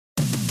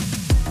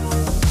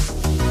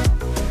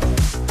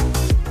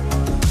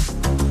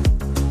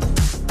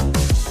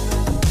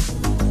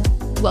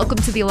Welcome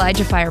to the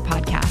ElijahFire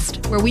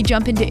podcast, where we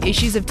jump into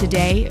issues of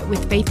today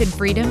with faith and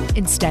freedom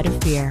instead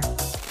of fear.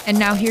 And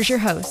now here's your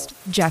host,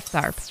 Jeff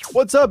Tharp.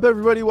 What's up,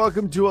 everybody?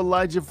 Welcome to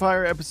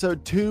ElijahFire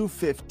episode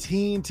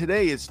 215.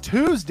 Today is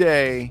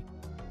Tuesday,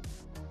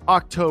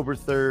 October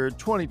 3rd,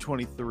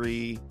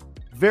 2023.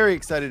 Very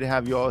excited to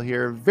have you all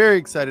here. Very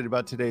excited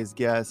about today's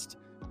guest.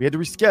 We had to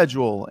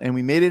reschedule and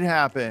we made it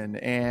happen,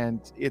 and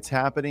it's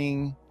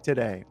happening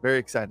today. Very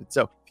excited.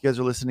 So if you guys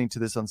are listening to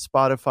this on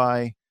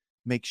Spotify,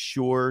 make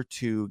sure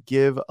to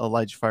give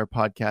ElijahFire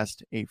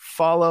podcast a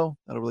follow.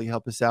 That'll really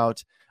help us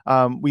out.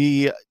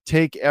 We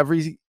take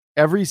every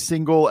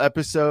single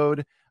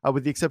episode,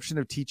 with the exception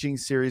of teaching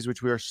series,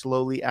 which we are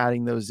slowly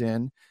adding those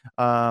in.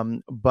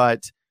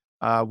 But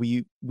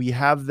we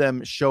have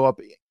them show up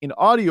in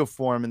audio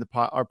form in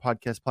our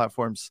podcast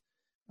platforms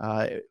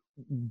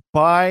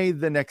by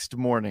the next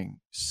morning.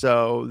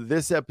 So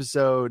this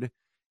episode,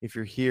 if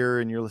you're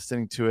here and you're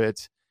listening to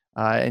it,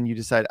 and you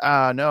decide,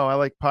 no, I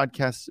like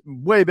podcasts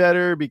way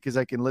better because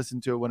I can listen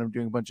to it when I'm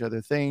doing a bunch of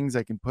other things.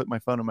 I can put my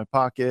phone in my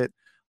pocket,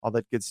 all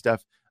that good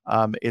stuff.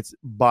 It's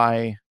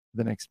by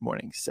the next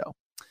morning. So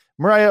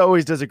Mariah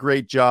always does a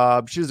great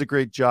job. She does a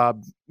great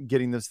job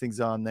getting those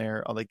things on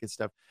there, all that good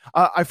stuff.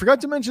 I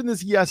forgot to mention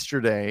this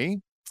yesterday,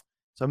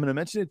 so I'm going to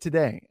mention it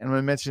today, and I'm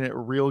going to mention it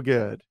real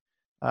good.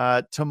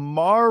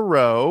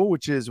 Tomorrow,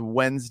 which is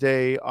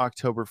Wednesday,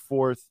 October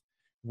 4th,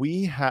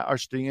 we are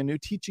starting a new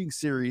teaching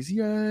series.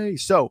 Yay.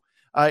 So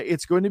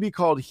it's going to be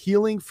called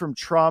Healing from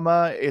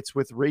Trauma. It's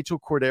with Rachel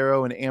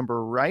Cordero and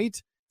Amber Wright.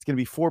 It's going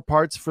to be 4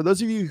 parts. For those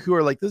of you who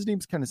are like, those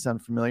names kind of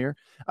sound familiar,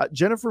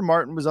 Jennifer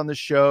Martin was on the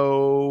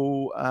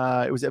show.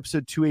 It was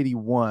episode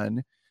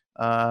 281.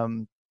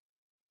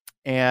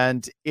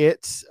 And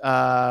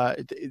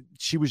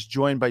she was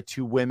joined by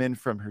 2 women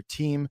from her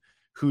team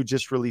who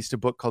just released a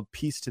book called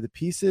Piece to the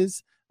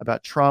Pieces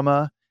about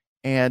trauma.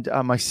 And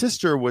my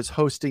sister was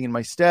hosting in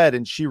my stead,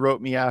 and she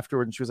wrote me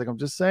afterward, and she was like, I'm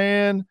just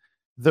saying,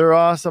 they're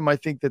awesome. I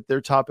think that their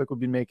topic would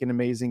be make an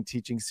amazing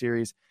teaching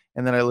series.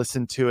 And then I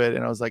listened to it,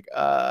 and I was like,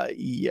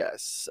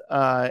 yes.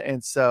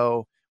 And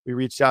so we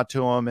reached out to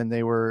them, and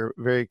they were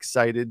very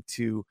excited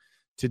to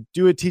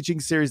do a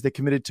teaching series. They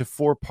committed to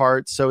 4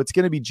 parts, so it's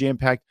going to be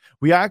jam-packed.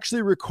 We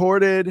actually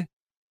recorded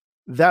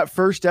that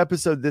first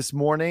episode this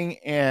morning,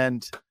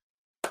 and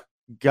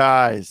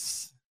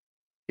guys,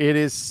 it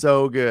is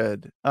so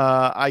good.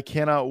 I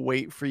cannot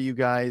wait for you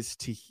guys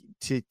to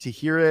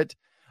hear it.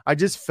 I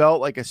just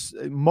felt like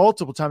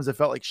multiple times I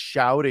felt like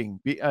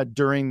shouting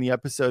during the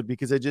episode,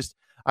 because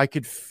I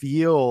could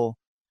feel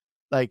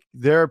like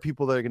there are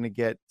people that are going to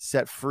get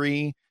set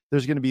free.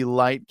 There's going to be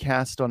light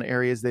cast on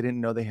areas they didn't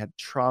know they had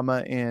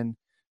trauma in.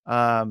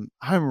 I'm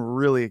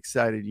really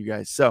excited, you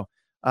guys. So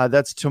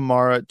that's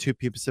tomorrow at 2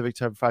 p.m. Pacific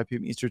time, 5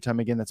 p.m. Eastern time.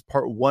 Again, that's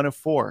part 1 of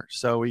 4.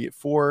 So we get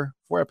 4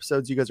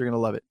 episodes. You guys are going to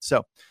love it.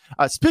 So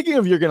speaking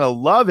of you're going to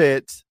love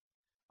it,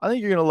 I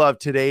think you're going to love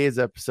today's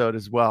episode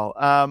as well.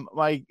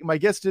 My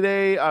guest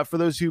today, for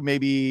those who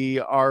maybe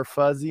are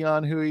fuzzy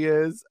on who he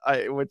is,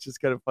 which is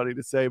kind of funny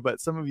to say,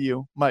 but some of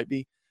you might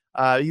be,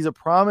 he's a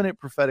prominent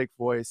prophetic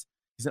voice.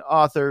 He's an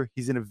author.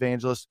 He's an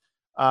evangelist.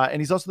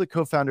 And he's also the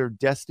co-founder of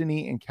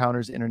Destiny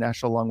Encounters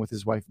International, along with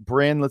his wife,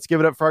 Bryn. Let's give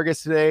it up for our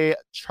guest today,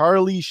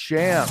 Charlie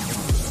Shamp.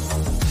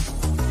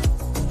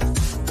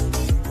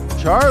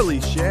 Charlie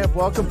Shamp,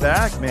 welcome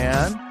back,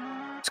 man.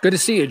 It's good to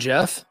see you,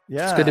 Jeff.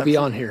 Yeah, it's good to be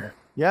on here.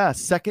 Yeah,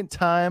 second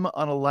time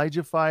on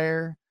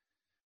ElijahFire.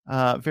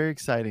 Very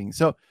exciting.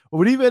 So,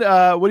 what have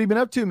you been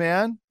up to,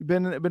 man? You've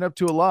been up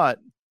to a lot.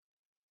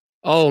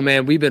 Oh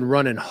man, we've been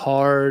running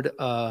hard.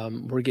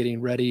 We're getting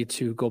ready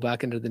to go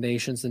back into the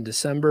nations in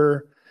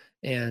December.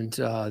 And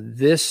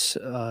this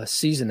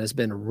season has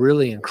been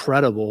really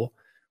incredible.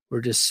 We're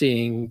just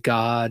seeing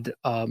God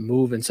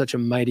move in such a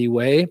mighty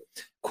way,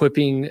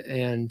 equipping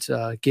and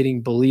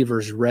getting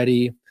believers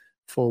ready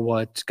for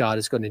what God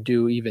is going to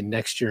do even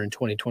next year in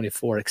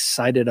 2024.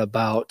 Excited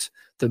about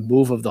the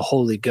move of the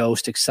Holy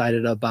Ghost,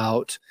 excited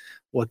about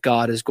what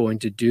God is going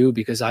to do,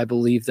 because I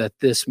believe that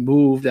this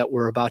move that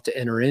we're about to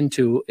enter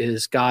into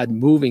is God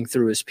moving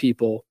through his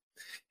people.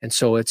 And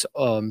so it's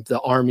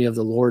the army of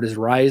the Lord is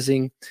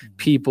rising,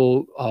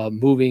 people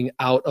moving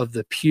out of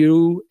the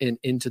pew and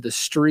into the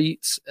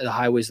streets, the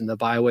highways and the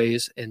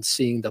byways, and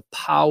seeing the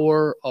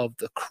power of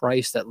the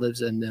Christ that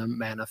lives in them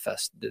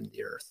manifested in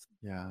the earth.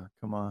 Yeah,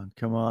 come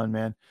on,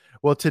 man.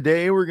 Well,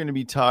 today we're going to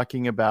be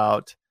talking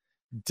about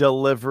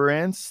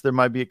deliverance. There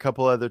might be a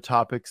couple other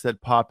topics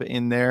that pop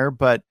in there,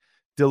 but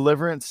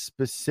deliverance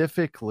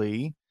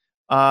specifically.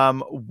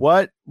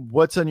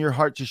 What's on your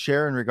heart to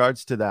share in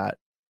regards to that?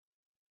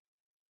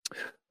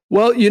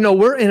 Well,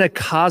 we're in a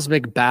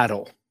cosmic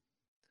battle.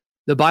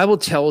 The Bible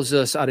tells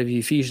us out of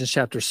Ephesians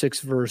chapter 6,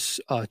 verse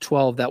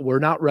 12, that we're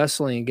not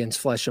wrestling against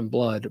flesh and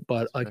blood,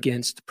 but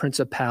against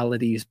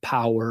principalities,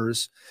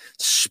 powers,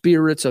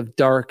 spirits of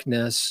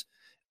darkness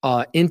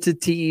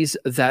entities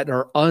that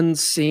are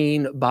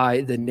unseen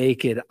by the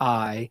naked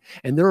eye.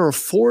 And there are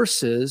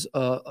forces,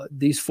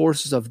 these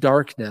forces of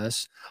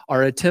darkness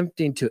are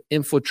attempting to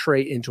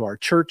infiltrate into our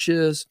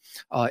churches,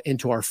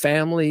 into our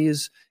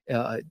families,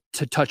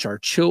 to touch our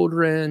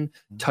children,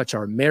 touch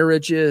our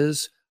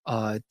marriages,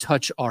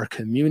 touch our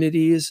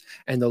communities.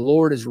 And the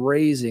Lord is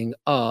raising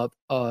up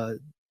a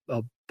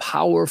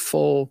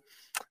powerful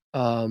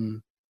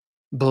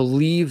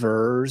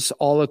believers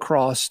all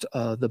across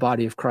the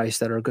body of Christ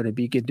that are going to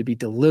begin to be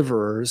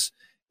deliverers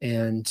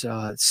and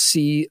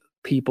see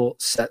people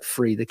set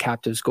free, the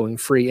captives going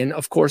free. And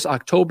of course,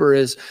 October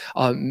is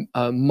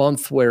a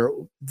month where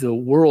the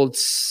world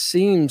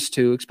seems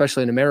to,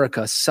 especially in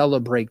America,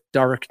 celebrate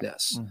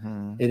darkness.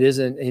 Mm-hmm. It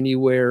isn't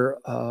anywhere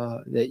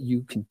that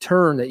you can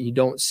turn that you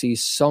don't see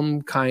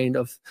some kind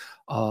of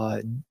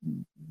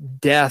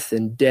death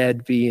and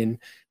dead being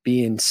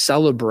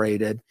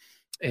celebrated.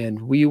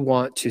 And we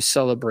want to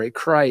celebrate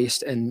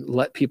Christ and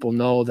let people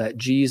know that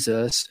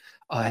Jesus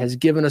has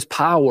given us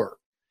power.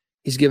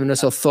 He's given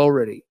us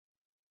authority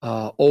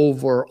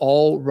over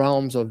all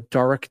realms of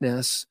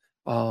darkness,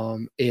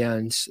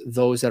 and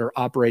those that are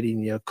operating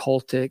in the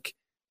occultic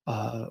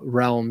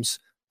realms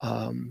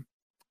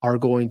are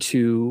going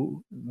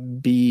to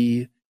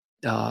be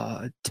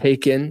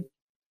taken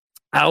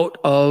out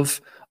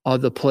of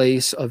the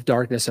place of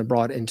darkness and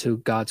brought into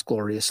God's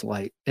glorious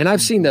light. And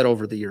I've seen that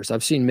over the years.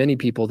 I've seen many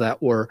people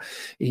that were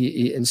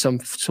in some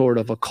sort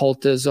of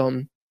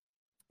occultism,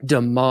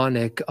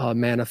 demonic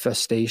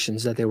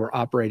manifestations that they were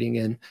operating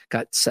in,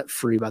 got set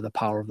free by the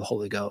power of the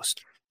Holy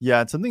Ghost. Yeah,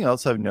 and something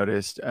else I've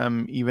noticed,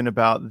 even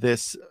about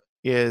this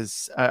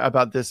is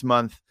about this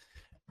month,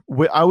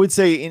 I would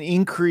say an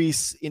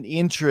increase in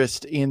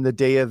interest in the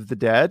Day of the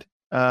Dead,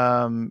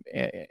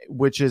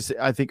 which is,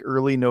 I think,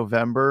 early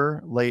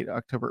November, late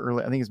October,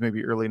 I think it's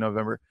maybe early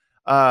November.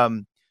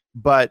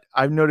 But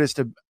I've noticed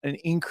an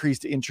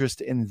increased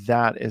interest in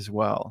that as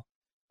well.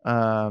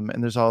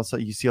 And there's also,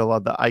 you see a lot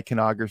of the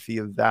iconography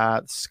of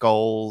that,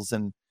 skulls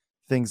and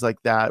things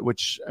like that,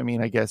 which, I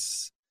mean, I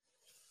guess,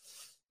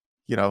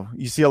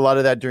 you see a lot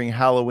of that during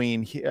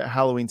Halloween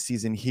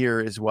season here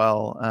as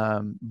well.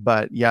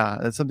 But yeah,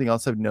 that's something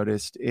else I've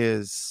noticed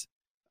is,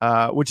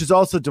 which is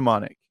also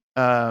demonic,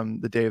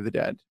 the Day of the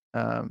Dead.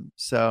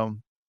 So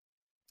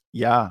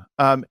yeah.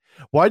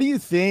 Why do you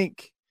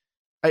think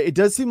it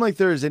does seem like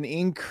there's an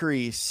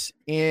increase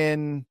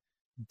in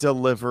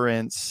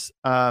deliverance?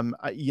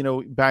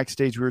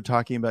 Backstage we were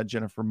talking about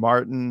Jennifer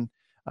Martin,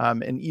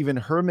 and even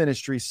her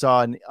ministry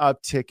saw an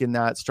uptick in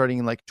that starting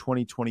in like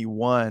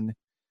 2021.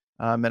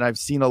 And I've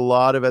seen a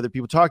lot of other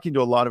people talking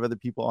to a lot of other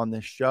people on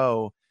this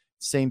show.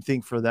 Same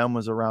thing for them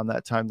was around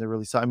that time they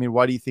really saw. I mean,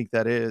 why do you think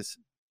that is?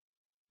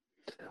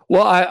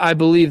 Well, I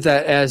believe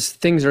that as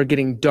things are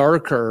getting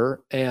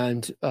darker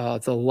and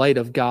the light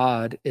of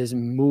God is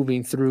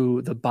moving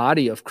through the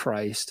body of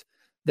Christ,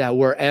 that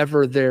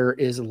wherever there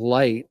is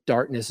light,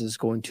 darkness is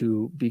going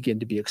to begin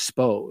to be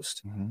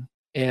exposed. Mm-hmm.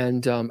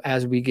 And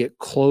as we get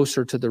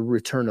closer to the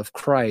return of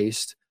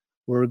Christ,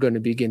 we're going to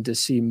begin to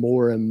see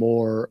more and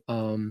more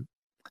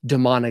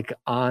demonic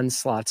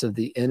onslaughts of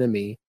the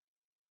enemy.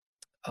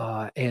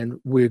 And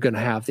we're going to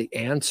have the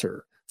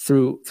answer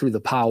through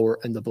the power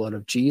and the blood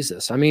of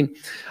Jesus. I mean,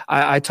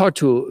 I talked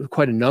to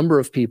quite a number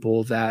of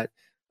people that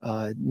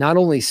not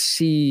only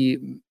see,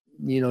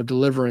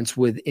 deliverance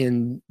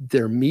within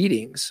their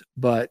meetings,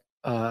 but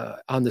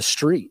on the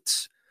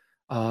streets,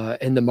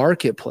 in the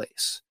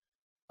marketplace,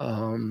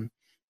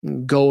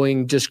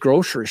 going just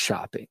grocery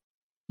shopping,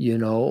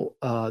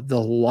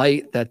 the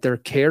light that they're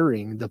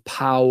carrying, the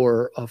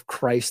power of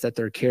Christ that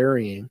they're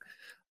carrying,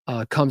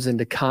 comes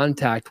into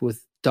contact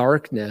with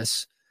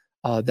darkness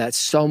that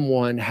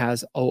someone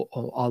has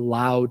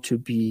allowed to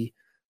be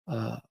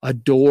a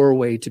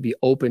doorway to be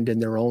opened in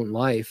their own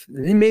life.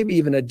 And maybe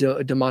even a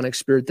demonic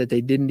spirit that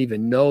they didn't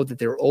even know that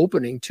they were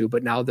opening to,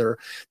 but now they're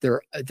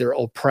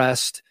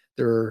oppressed,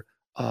 they're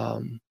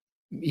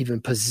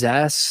even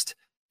possessed,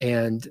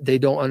 and they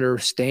don't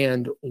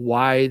understand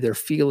why they're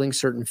feeling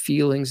certain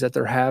feelings that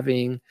they're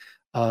having.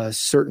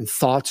 Certain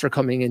thoughts are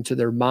coming into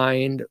their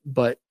mind,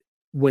 but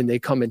when they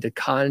come into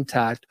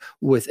contact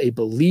with a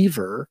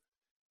believer,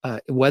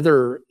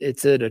 whether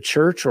it's at a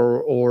church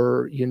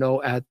or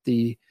at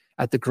the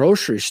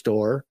grocery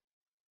store,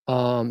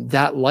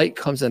 that light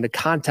comes into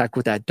contact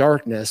with that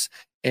darkness,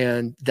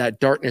 and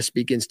that darkness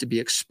begins to be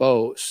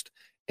exposed.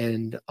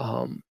 And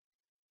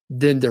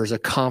then there's a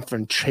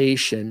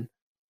confrontation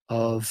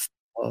of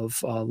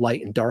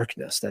light and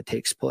darkness that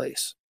takes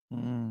place.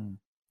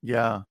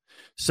 Yeah.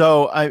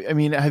 So, I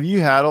mean, have you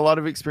had a lot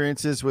of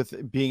experiences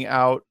with being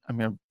out? I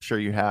mean, I'm sure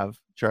you have,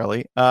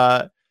 Charlie,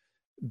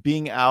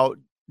 being out,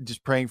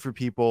 just praying for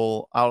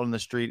people out on the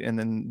street and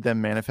then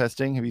them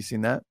manifesting. Have you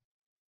seen that?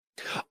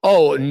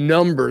 Oh, a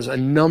number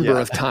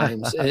of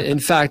times. In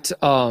fact,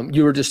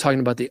 you were just talking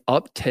about the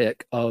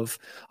uptick of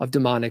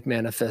demonic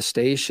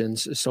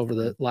manifestations just over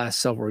the last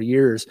several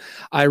years.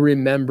 I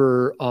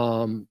remember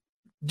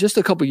just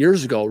a couple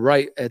years ago,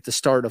 right at the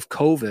start of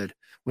COVID,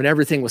 when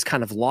everything was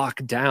kind of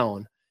locked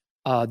down,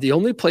 The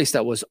only place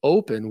that was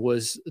open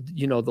was,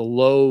 the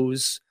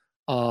Lowe's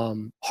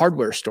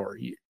hardware store.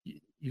 You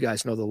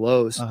guys know the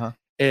Lowe's. Uh-huh.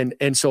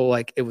 And so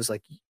like, it was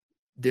like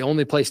the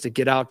only place to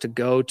get out to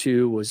go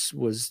to was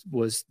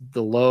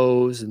the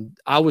Lowe's. And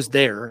I was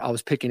there. I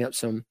was picking up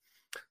some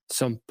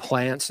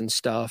plants and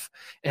stuff.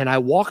 And I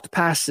walked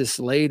past this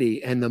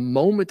lady, and the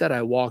moment that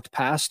I walked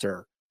past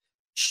her,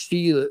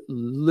 she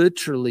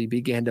literally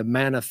began to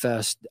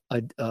manifest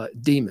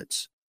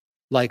demons,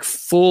 like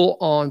full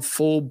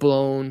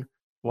blown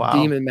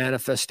demon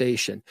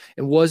manifestation,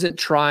 and wasn't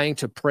trying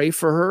to pray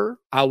for her.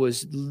 I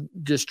was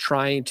just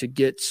trying to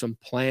get some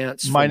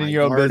plants, minding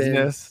your own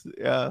business.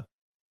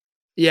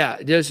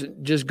 Yeah.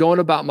 Just going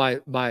about my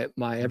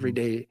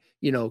everyday,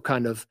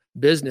 kind of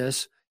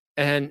business.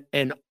 And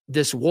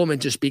this woman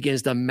just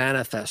begins to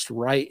manifest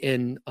right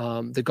in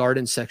the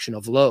garden section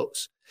of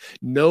Lowe's.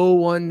 No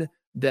one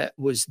that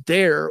was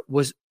there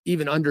was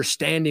even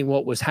understanding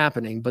what was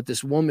happening, but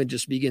this woman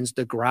just begins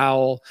to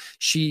growl.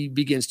 She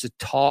begins to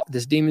talk.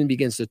 This demon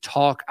begins to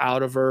talk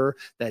out of her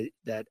that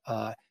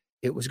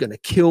it was going to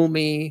kill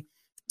me.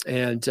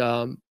 And,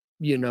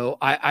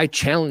 I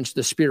challenged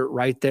the spirit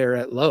right there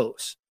at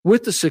Lowe's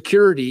with the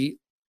security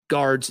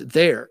guards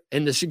there.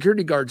 And the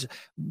security guards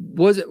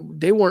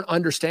they weren't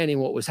understanding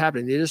what was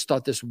happening. They just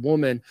thought this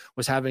woman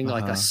was having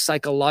like a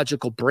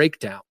psychological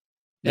breakdown.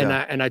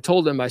 Yeah. And I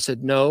told them, I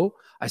said, no,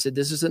 I said,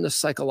 this isn't a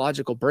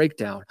psychological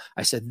breakdown.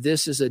 I said,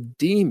 this is a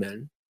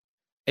demon,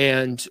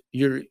 and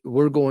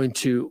we're going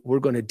to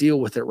deal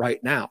with it right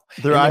now.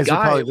 Their eyes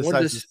are probably the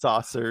size of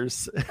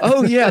saucers.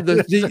 Oh yeah. One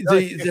of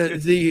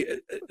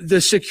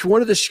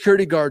the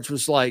security guards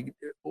was like,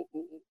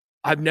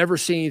 I've never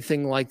seen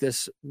anything like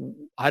this.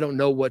 I don't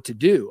know what to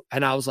do.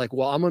 And I was like,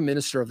 well, I'm a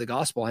minister of the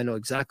gospel. I know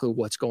exactly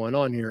what's going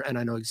on here, and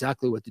I know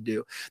exactly what to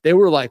do. They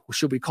were like, well,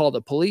 should we call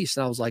the police?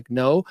 And I was like,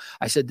 no.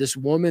 I said, this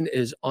woman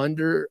is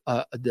under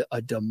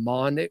a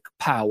demonic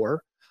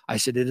power. I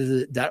said,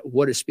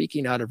 what is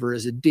speaking out of her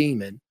is a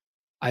demon.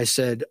 I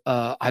said,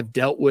 I've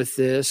dealt with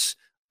this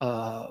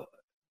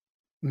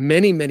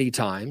many, many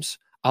times.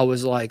 I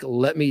was like,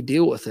 let me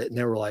deal with it.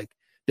 And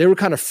they were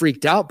kind of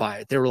freaked out by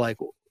it. They were like,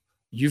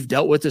 you've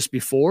dealt with this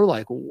before?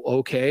 Like,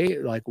 okay.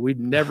 Like, we've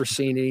never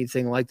seen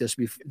anything like this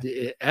before,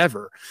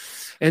 ever.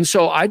 And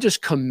so I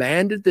just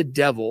commanded the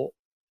devil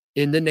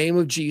in the name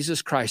of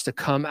Jesus Christ to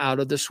come out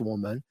of this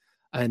woman,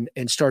 and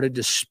started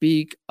to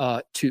speak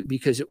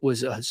because it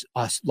was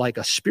like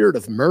a spirit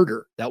of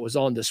murder that was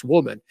on this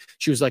woman.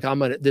 She was like,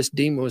 this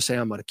demon was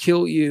saying, I'm going to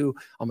kill you.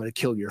 I'm going to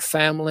kill your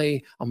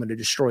family. I'm going to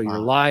destroy your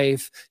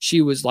life.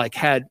 She was like,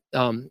 had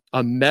a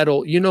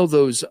metal,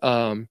 those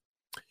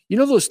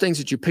things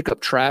that you pick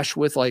up trash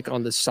with, like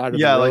on the side of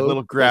the road, like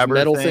little grabber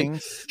metal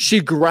things. She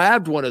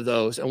grabbed one of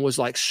those and was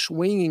like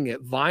swinging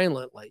it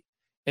violently.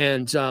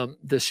 And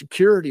the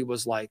security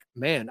was like,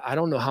 man, I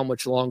don't know how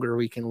much longer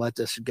we can let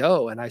this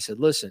go. And I said,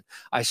 listen,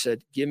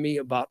 give me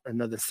about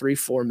another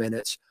 3-4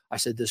 minutes. I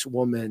said, this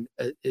woman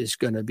is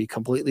going to be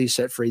completely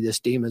set free. This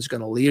demon's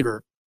going to leave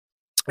her.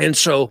 And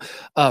so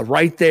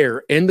right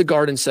there in the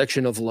garden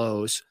section of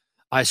Lowe's,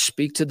 I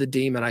speak to the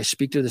demon. I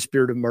speak to the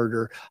spirit of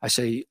murder. I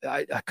say,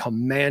 I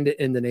command it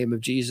in the name of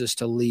Jesus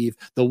to leave.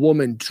 The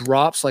woman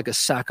drops like a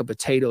sack of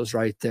potatoes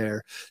right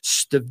there.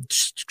 The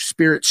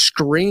spirit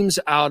screams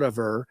out of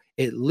her.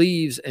 It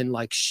leaves, and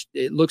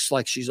it looks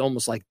like she's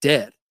almost like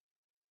dead.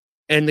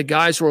 And the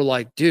guys were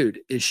like,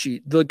 dude,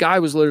 the guy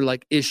was literally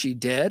like, is she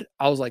dead?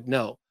 I was like,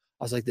 no.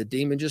 I was like, the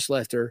demon just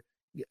left her.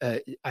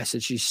 I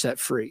said, she's set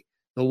free.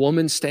 The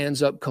woman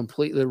stands up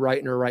completely right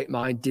in her right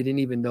mind, didn't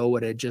even know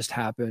what had just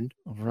happened.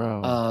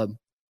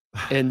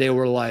 And they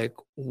were like,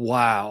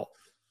 wow.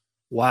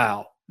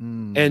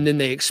 And then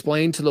they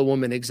explained to the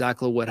woman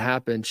exactly what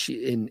happened.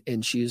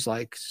 She's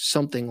like,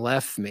 something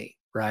left me,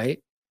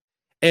 right?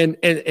 And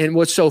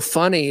what's so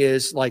funny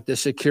is, like, the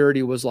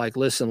security was like,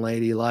 listen,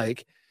 lady,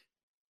 like,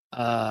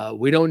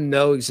 we don't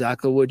know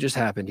exactly what just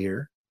happened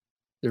here.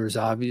 There's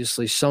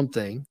obviously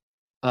something,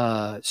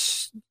 we're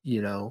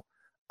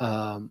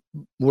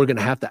going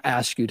to have to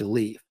ask you to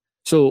leave.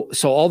 So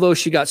although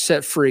she got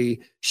set free,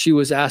 she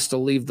was asked to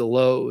leave the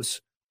Lowe's,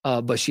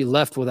 but she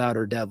left without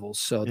her devils.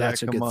 So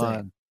that's a good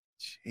thing.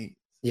 Jeez.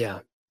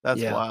 Yeah.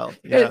 That's wild.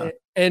 Yeah.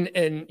 And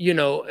and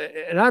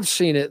I've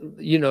seen it,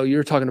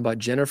 you're talking about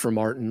Jennifer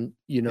Martin,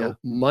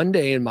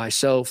 Monday and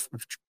myself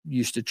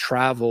used to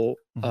travel,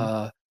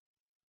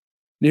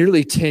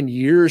 nearly 10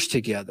 years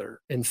together.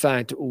 In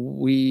fact,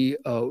 we,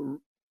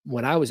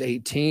 when I was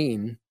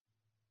 18,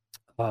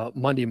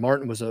 Monday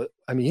Martin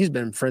he's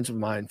been friends of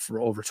mine for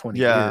over 20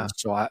 years.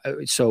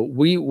 So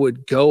we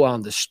would go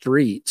on the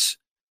streets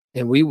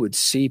and we would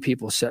see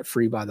people set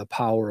free by the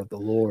power of the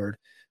Lord.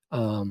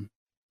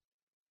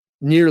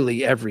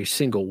 Nearly every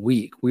single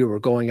week we were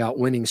going out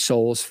winning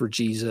souls for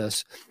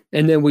Jesus.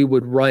 And then we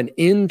would run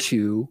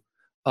into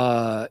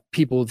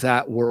people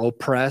that were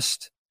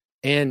oppressed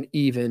and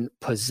even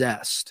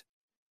possessed.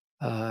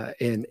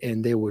 And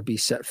they would be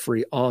set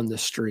free on the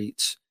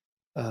streets.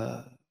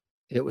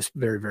 It was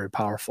very, very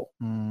powerful.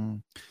 Do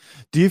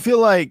you feel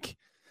like,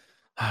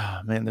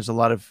 man, there's a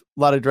lot of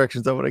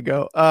directions I want to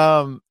go.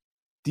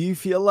 Do you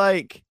feel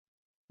like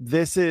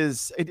this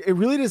is, it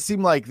really does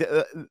seem like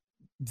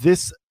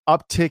this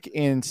uptick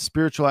in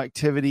spiritual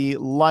activity,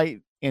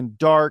 light and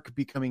dark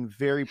becoming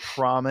very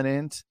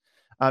prominent.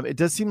 It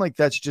does seem like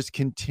that's just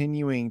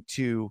continuing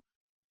to,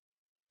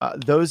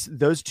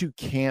 those two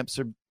camps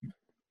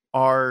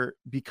are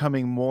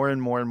becoming more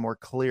and more and more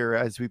clear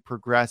as we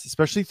progress,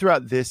 especially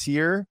throughout this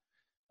year.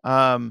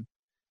 And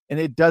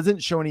it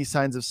doesn't show any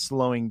signs of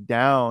slowing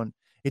down.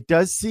 It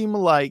does seem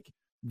like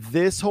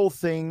this whole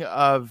thing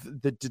of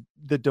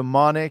the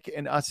demonic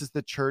and us as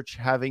the church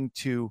having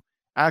to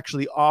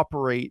actually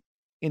operate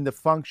in the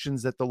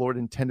functions that the Lord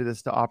intended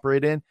us to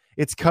operate in,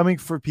 it's coming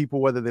for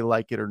people whether they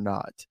like it or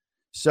not.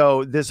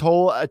 So this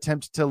whole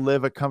attempt to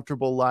live a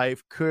comfortable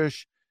life,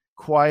 cush,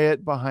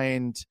 quiet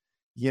behind,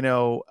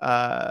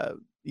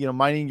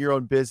 minding your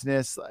own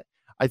business.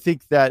 I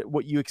think that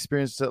what you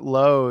experienced at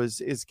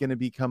Lowe's is going to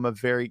become a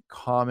very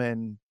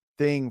common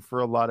thing for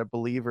a lot of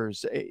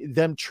believers,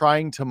 them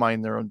trying to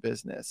mind their own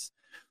business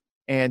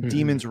and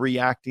demons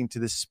reacting to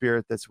the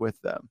spirit that's with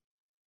them.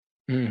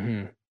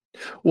 Mm-hmm.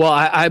 Well,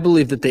 I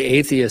believe that the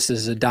atheist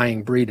is a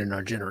dying breed in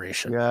our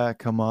generation. Yeah,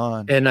 come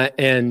on.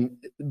 And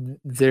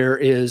there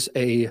is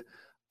a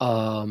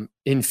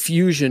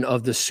infusion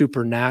of the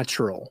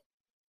supernatural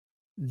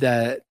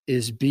that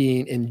is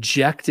being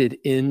injected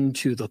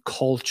into the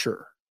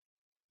culture.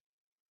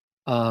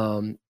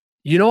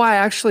 I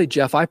actually,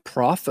 Jeff, I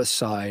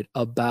prophesied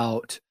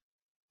about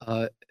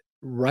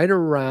right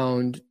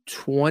around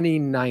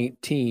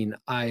 2019.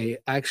 I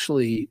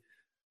actually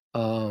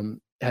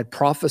had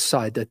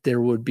prophesied that there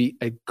would be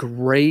a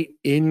great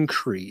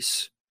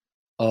increase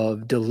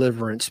of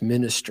deliverance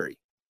ministry.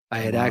 I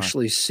had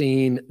actually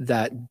seen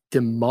that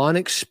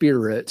demonic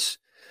spirits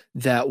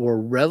that were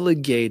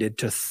relegated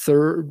to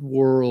third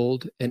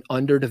world and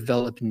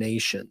underdeveloped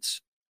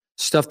nations,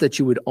 stuff that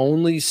you would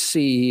only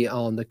see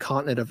on the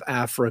continent of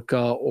Africa,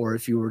 or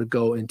if you were to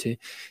go into,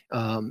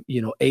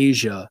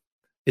 Asia,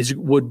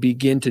 would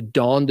begin to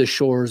dawn the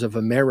shores of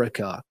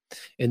America.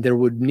 And there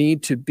would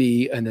need to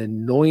be an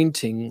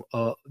anointing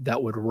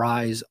that would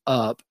rise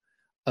up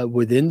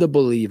within the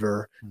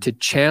believer to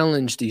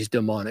challenge these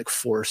demonic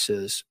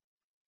forces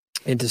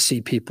and to see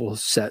people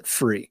set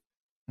free.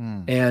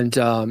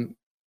 And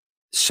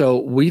so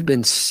we've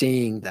been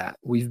seeing that.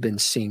 We've been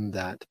seeing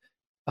that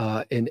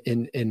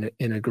in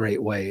a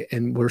great way.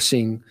 And we're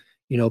seeing,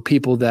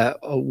 people that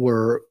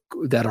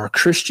are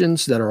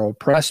Christians, that are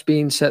oppressed,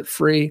 being set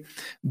free,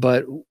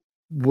 but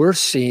we're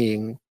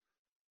seeing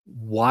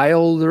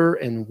wilder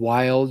and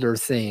wilder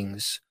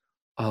things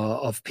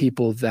of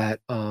people that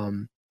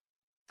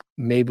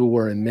maybe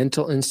were in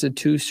mental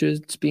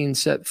institutions being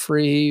set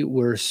free.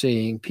 We're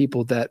seeing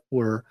people that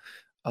were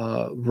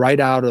right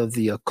out of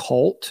the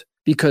occult,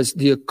 because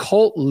the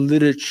occult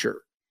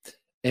literature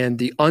and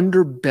the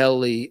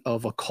underbelly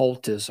of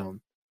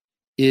occultism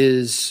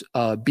is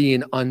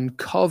being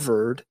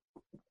uncovered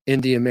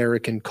in the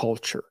American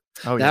culture.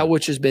 That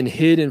which has been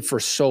hidden for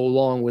so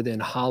long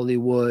within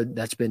Hollywood,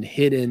 that's been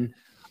hidden,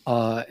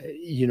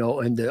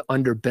 in the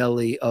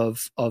underbelly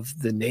of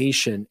the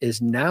nation,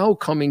 is now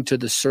coming to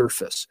the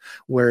surface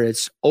where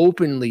it's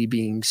openly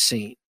being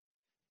seen.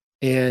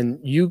 And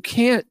you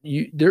can't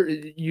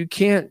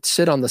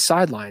sit on the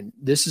sideline.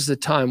 This is the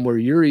time where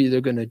you're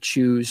either going to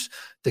choose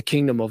the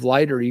kingdom of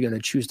light or you're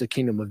going to choose the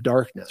kingdom of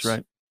darkness.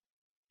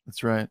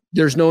 That's right.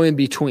 There's no in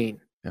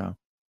between. Yeah.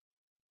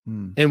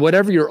 And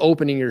whatever you're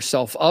opening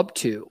yourself up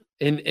to,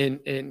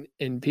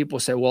 and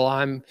people say, well,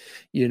 I'm,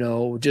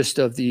 just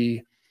of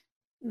the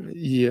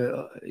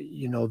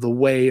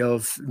way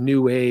of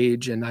New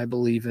Age, and I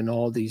believe in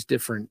all these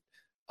different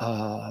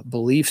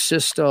belief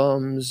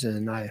systems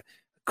and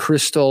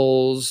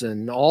crystals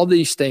and all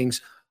these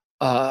things.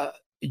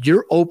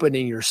 You're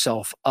opening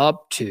yourself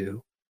up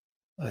to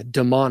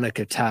demonic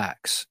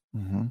attacks.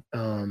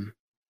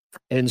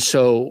 And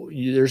so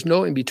there's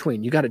no in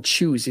between. You got to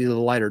choose either the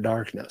light or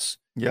darkness.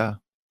 Yeah.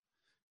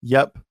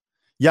 Yep.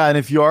 Yeah. And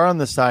if you are on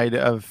the side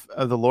of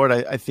the Lord,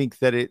 I think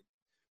that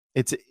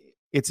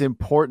it's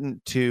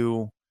important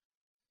to,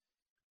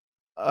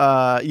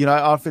 I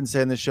often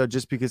say in the show,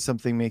 just because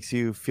something makes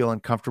you feel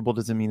uncomfortable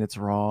doesn't mean it's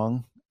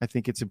wrong. I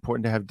think it's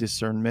important to have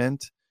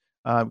discernment,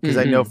 because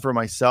I know for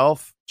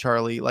myself,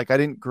 Charlie, like I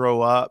didn't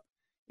grow up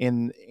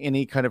in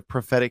any kind of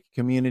prophetic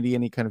community,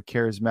 any kind of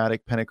charismatic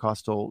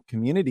Pentecostal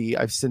community.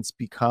 I've since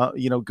become,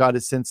 God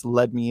has since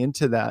led me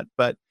into that.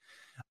 But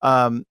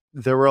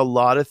there were a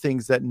lot of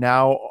things that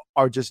now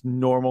are just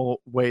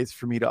normal ways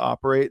for me to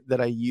operate that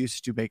I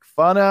used to make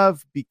fun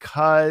of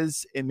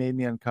because it made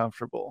me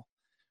uncomfortable.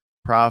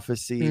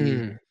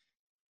 Prophecy,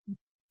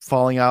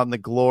 falling out in the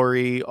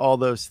glory, all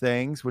those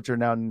things, which are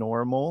now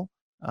normal.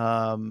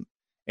 And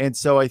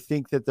so I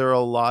think that there are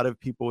a lot of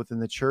people within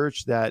the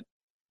church that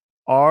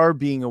are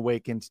being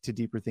awakened to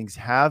deeper things,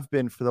 have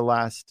been for the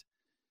last,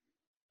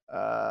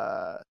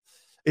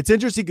 it's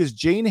interesting because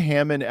Jane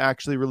Hammond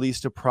actually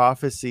released a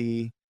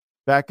prophecy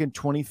back in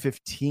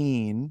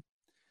 2015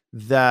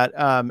 that,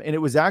 and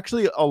it was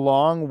actually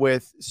along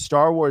with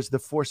Star Wars, The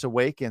Force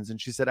Awakens.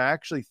 And she said, I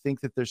actually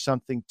think that there's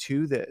something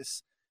to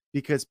this,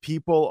 because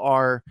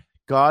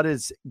God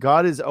is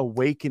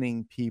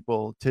awakening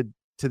people to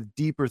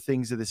deeper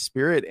things of the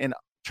spirit. And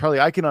Charlie,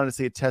 I can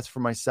honestly attest for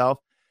myself.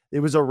 It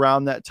was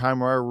around that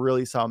time where I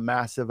really saw a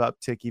massive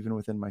uptick even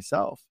within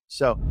myself.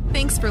 So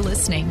thanks for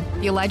listening.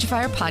 The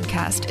ElijahFire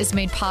podcast is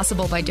made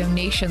possible by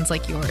donations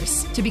like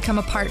yours. To become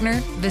a partner,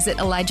 visit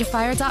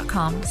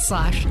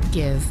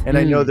ElijahFire.com/give. And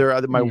I know there are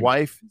other, my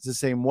wife is the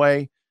same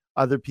way,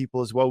 other people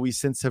as well. We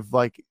since have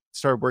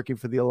started working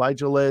for the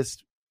Elijah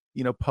List,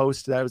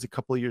 post that was a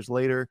couple of years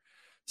later.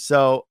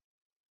 So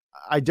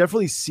I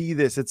definitely see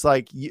this. It's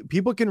like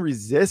people can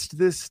resist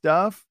this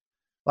stuff,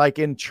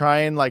 and try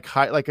and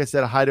hide, like I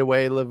said, hide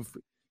away, live,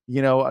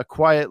 a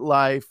quiet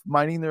life,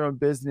 minding their own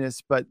business.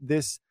 But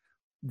this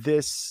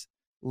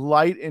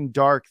light and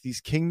dark, this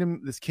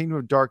kingdom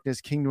of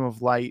darkness, kingdom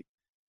of light,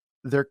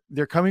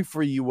 they're coming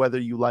for you, whether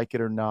you like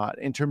it or not,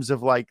 in terms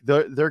of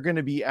they're going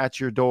to be at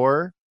your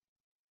door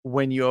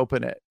when you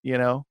open it,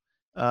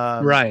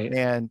 Right.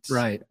 And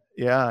right.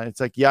 Yeah.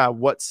 It's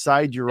what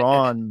side you're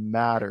on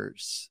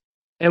matters.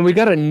 And we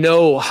got to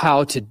know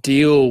how to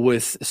deal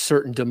with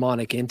certain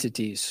demonic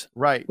entities.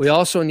 Right. We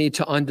also need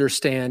to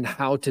understand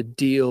how to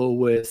deal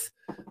with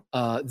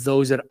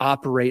those that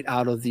operate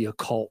out of the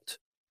occult.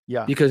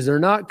 Yeah. Because they're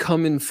not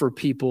coming for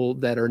people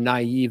that are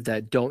naive,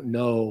 that don't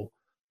know.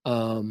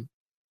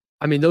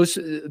 Those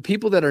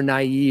people that are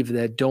naive,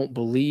 that don't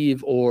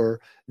believe,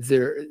 or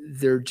they're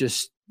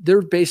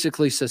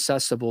basically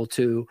susceptible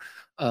to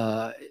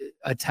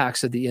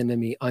attacks of the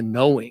enemy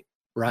unknowing,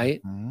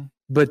 right? Mm-hmm.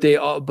 But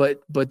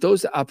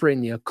those that operate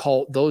in the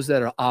occult, those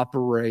that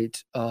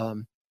operate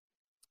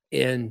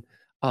in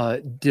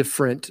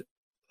different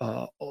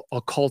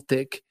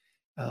occultic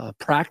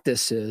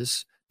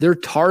practices, they're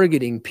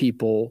targeting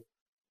people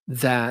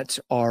that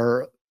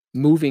are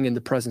moving in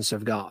the presence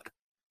of God,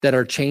 that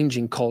are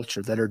changing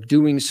culture, that are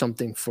doing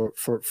something for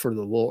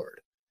the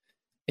Lord.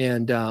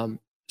 And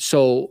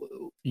so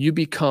you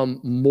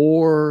become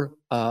more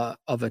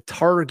of a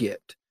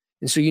target.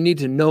 And so you need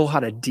to know how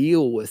to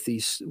deal with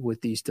these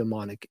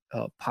demonic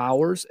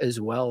powers, as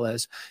well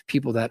as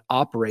people that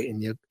operate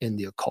in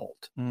the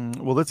occult.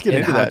 Well, let's get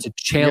into that. To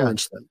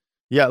challenge them.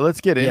 Yeah, let's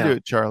get into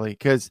it, Charlie,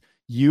 because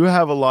you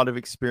have a lot of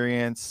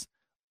experience,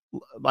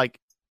 a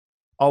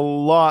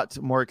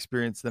lot more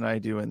experience than I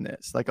do in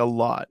this, a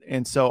lot.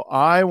 And so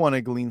I want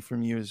to glean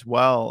from you as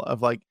well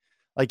of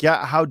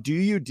how do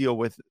you deal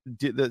with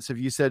this? If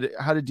you said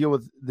how to deal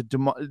with the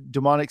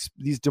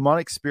these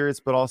demonic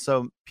spirits, but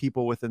also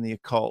people within the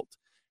occult.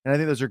 And I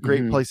think those are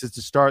great places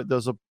to start.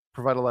 Those will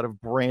provide a lot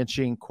of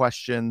branching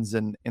questions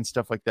and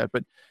stuff like that.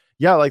 But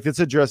yeah, let's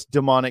address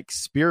demonic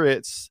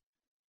spirits.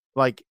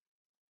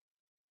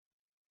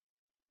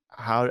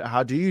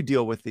 How do you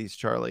deal with these,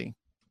 Charlie?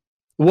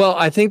 Well,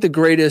 I think the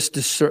greatest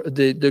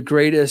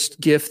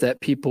gift that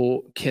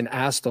people can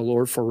ask the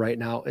Lord for right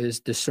now is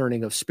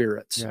discerning of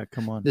spirits. Yeah,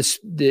 come on.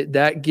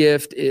 That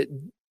gift, it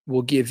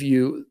will give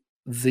you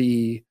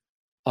the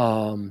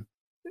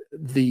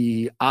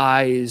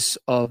eyes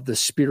of the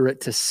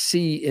spirit to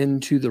see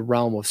into the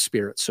realm of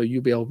spirit. So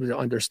you'll be able to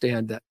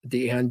understand that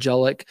the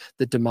angelic,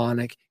 the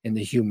demonic, and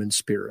the human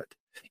spirit.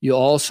 You'll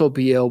also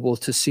be able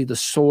to see the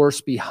source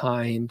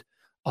behind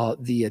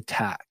the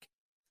attack.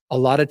 A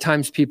lot of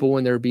times people,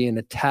 when they're being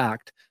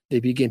attacked, they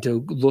begin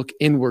to look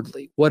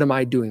inwardly. What am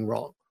I doing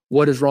wrong?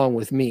 What is wrong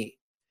with me?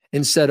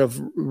 Instead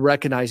of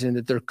recognizing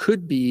that there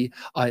could be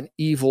an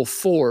evil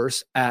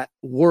force at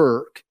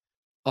work,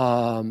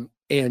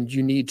 and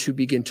you need to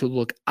begin to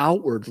look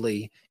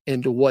outwardly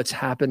into what's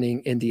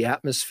happening in the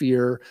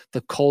atmosphere,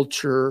 the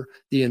culture,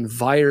 the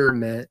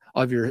environment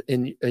of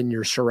in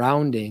your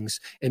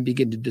surroundings, and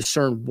begin to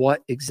discern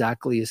what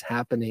exactly is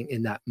happening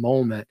in that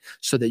moment,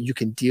 so that you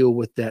can deal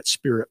with that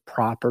spirit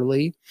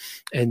properly.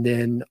 And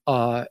then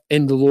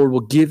and the Lord will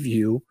give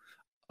you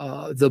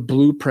the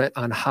blueprint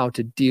on how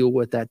to deal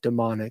with that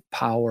demonic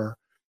power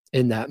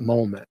in that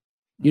moment.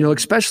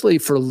 Especially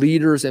for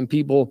leaders and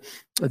people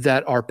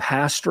that are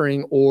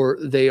pastoring, or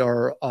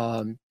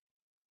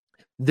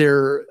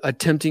they're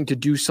attempting to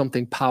do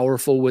something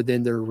powerful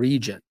within their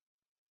region,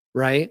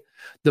 right?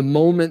 The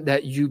moment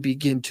that you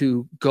begin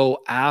to go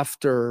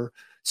after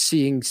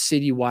seeing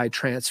citywide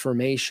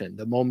transformation,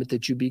 the moment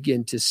that you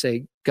begin to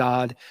say,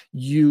 God,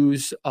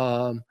 use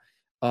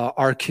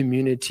our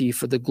community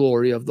for the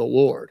glory of the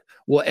Lord,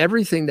 well,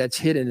 everything that's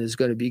hidden is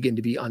going to begin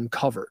to be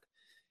uncovered.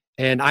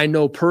 And I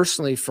know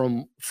personally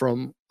from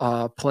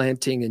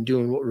planting and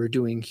doing what we're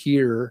doing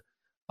here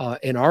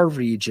in our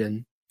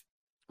region,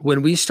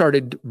 when we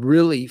started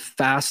really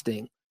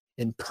fasting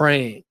and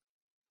praying,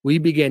 we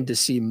began to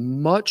see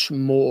much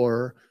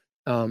more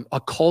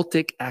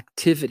occultic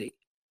activity.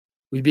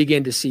 We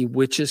began to see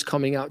witches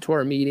coming out to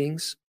our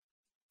meetings,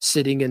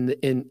 sitting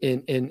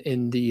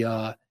in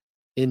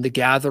the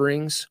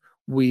gatherings.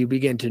 We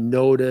began to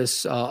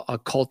notice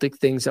occultic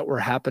things that were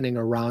happening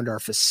around our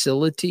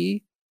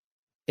facility.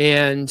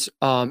 And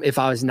if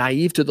I was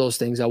naive to those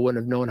things, I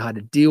wouldn't have known how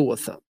to deal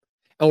with them,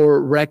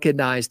 or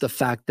recognize the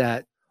fact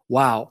that,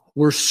 wow,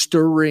 we're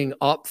stirring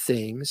up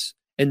things.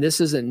 And this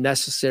isn't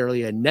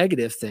necessarily a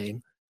negative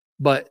thing,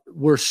 but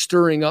we're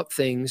stirring up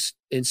things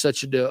in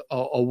such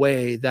a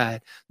way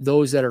that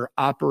those that are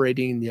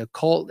operating in the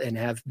occult and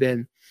have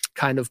been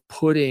kind of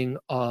putting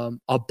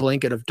a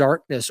blanket of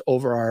darkness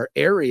over our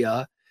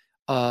area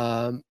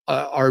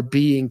are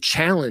being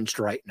challenged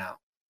right now,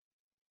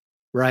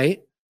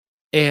 right?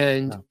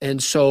 And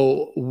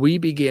so we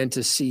began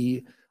to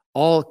see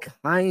all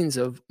kinds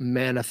of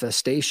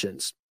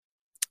manifestations,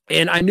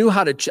 and I knew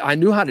how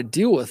to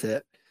deal with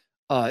it,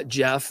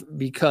 Jeff,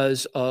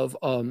 because of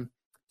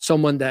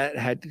someone that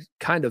had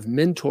kind of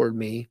mentored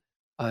me.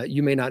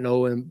 You may not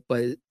know him,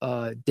 but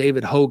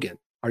David Hogan.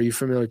 Are you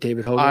familiar with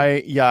David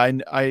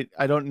Hogan?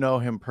 I don't know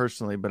him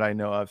personally, but I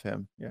know of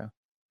him. Yeah.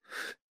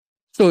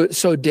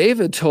 So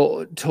David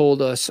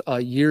told us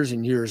years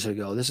and years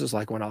ago, this is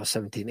like when I was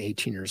 17,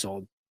 18 years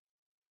old,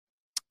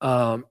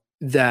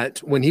 that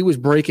when he was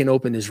breaking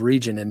open his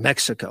region in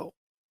Mexico,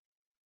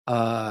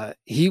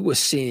 he was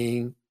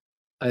seeing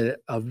an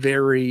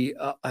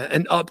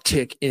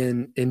uptick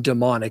in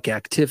demonic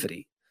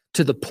activity,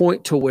 to the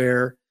point to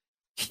where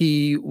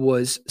he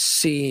was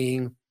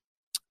seeing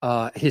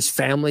his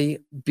family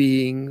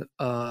being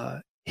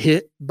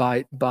hit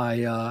by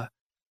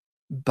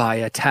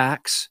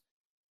attacks.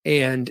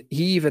 And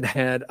he even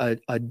had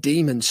a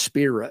demon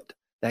spirit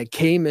that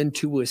came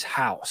into his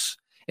house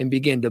and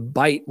began to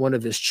bite one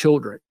of his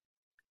children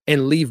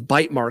and leave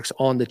bite marks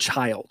on the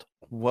child.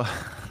 What?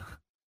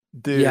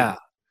 Dude, yeah,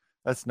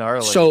 that's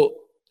gnarly.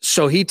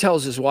 So he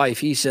tells his wife,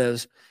 he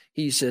says,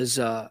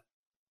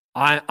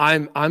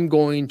 I'm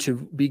going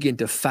to begin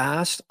to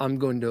fast. I'm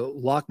going to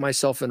lock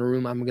myself in a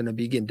room. I'm going to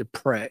begin to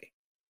pray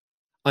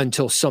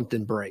until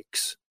something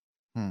breaks.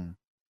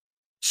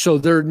 So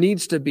there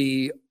needs to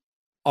be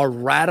a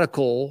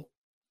radical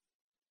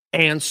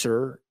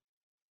answer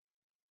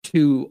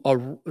to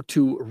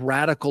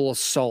radical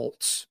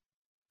assaults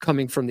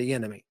coming from the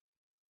enemy.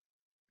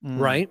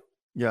 Right?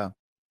 Yeah.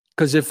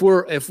 Because if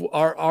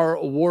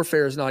our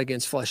warfare is not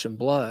against flesh and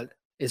blood,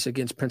 it's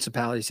against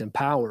principalities and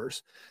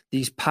powers.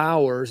 These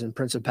powers and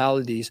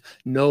principalities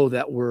know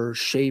that we're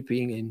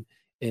shaping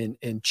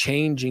and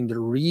changing the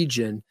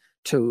region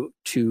to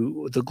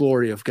the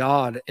glory of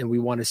God, and we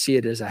want to see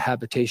it as a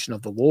habitation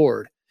of the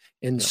Lord.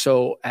 And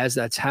so as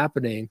that's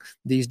happening,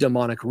 these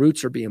demonic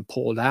roots are being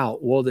pulled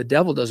out. Well, the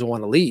devil doesn't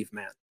want to leave,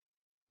 man.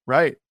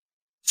 Right.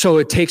 So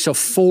it takes a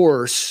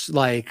force,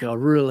 like a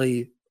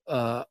really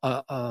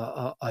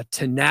a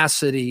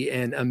tenacity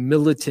and a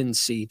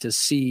militancy to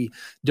see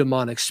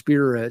demonic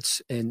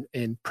spirits and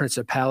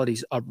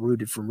principalities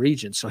uprooted from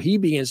regions. So he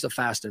begins to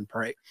fast and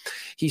pray.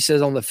 He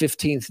says on the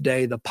 15th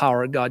day, the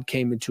power of God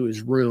came into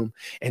his room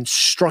and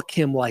struck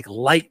him like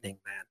lightning,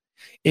 man,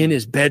 in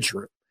his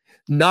bedroom,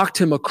 knocked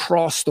him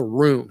across the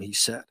room, he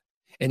said,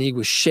 and he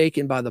was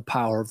shaken by the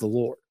power of the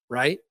Lord,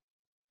 right?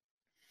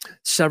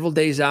 Several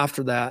days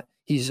after that,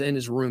 he's in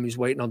his room, he's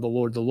waiting on the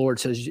Lord. The Lord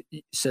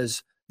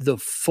says, the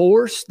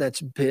force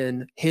that's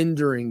been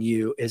hindering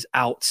you is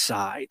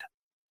outside.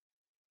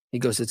 He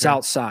goes, it's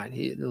outside.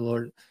 He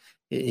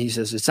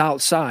says, it's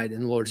outside.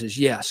 And the Lord says,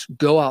 yes,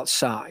 go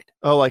outside.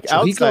 Oh, like so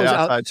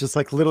outside, just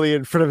like literally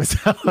in front of his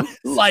house.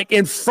 Like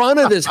in front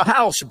of his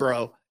house,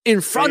 bro. In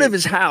front of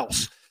his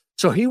house.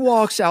 So he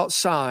walks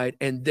outside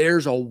and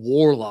there's a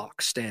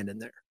warlock standing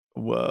there.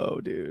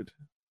 Whoa, dude.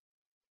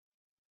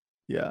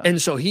 Yeah.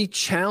 And so he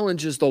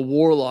challenges the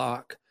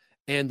warlock,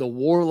 and the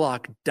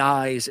warlock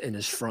dies in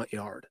his front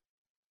yard.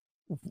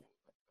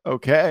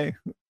 Okay.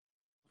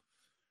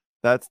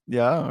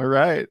 All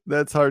right.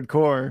 That's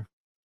hardcore.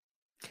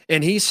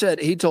 And he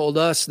told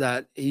us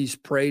that he's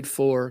prayed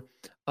for,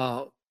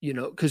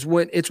 because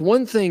when it's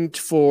one thing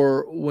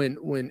for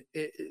when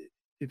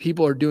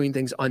people are doing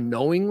things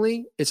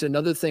unknowingly, it's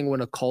another thing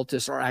when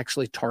occultists are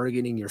actually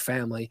targeting your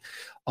family,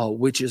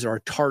 witches are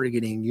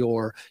targeting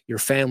your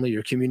family,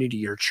 your community,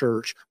 your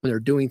church, when they're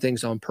doing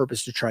things on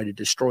purpose to try to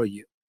destroy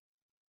you.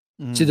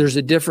 See, there's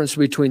a difference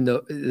between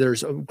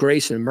there's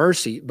grace and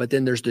mercy, but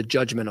then there's the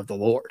judgment of the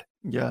Lord.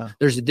 Yeah.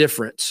 There's a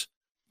difference.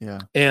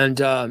 Yeah.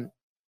 And, and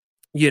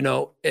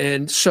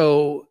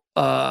so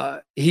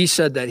he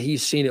said that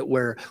he's seen it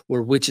where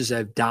witches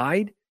have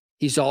died.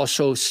 He's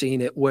also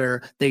seen it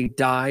where they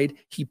died.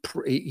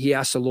 He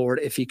asked the Lord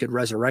if he could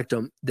resurrect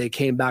them. They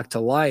came back to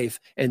life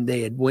and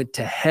they had went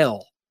to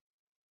hell.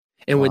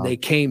 And when they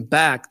came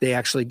back, they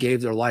actually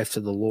gave their life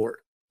to the Lord.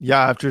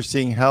 Yeah. After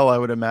seeing hell, I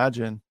would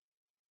imagine.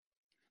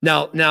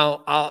 Now,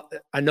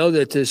 I know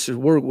that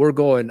we're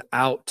going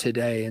out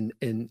today in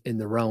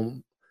the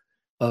realm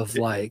of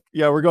like,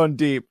 yeah, we're going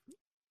deep.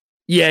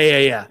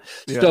 Yeah.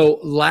 So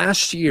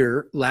last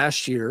year,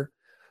 let's get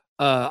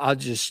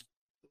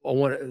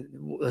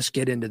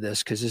into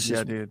this because this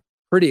is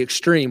pretty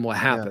extreme what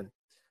happened.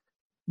 Yeah.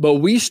 But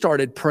we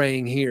started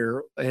praying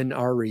here in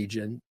our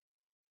region,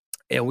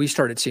 and we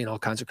started seeing all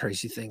kinds of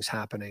crazy things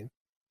happening.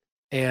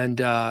 And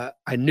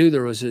I knew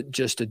there was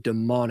just a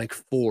demonic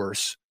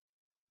force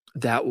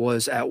that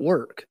was at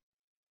work.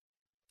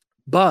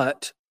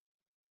 But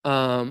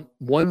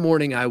one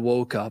morning I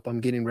woke up, I'm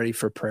getting ready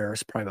for prayer.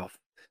 It's probably about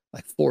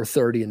like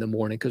 4:30 in the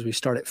morning because we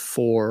start at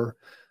 5.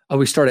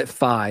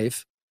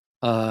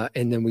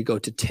 and then we go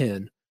to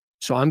 10.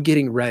 So I'm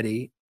getting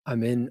ready.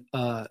 I'm in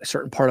a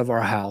certain part of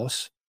our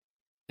house,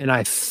 and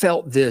I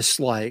felt this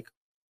like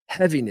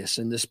heaviness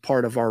in this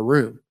part of our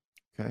room.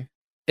 Okay.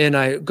 And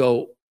I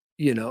go,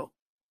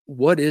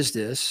 what is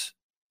this?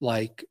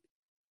 Like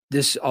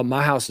this,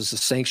 my house is a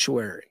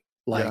sanctuary.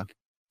 Like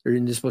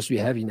there's supposed to be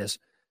heaviness.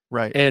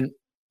 Right. And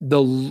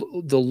the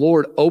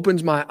Lord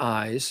opens my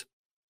eyes,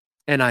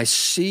 and I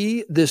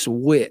see this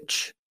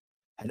witch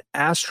had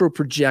astral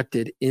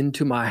projected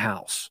into my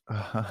house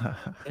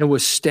and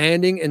was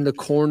standing in the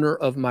corner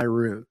of my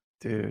room.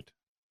 Dude.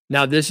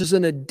 Now, this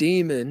isn't a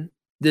demon.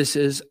 This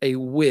is a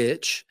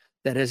witch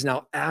that has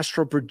now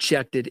astral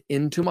projected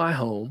into my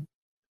home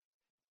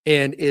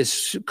and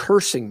is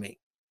cursing me.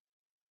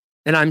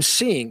 And I'm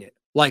seeing it,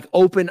 like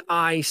open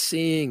eye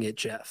seeing it,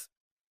 Jeff.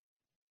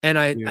 And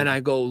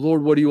I go,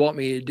 Lord, what do you want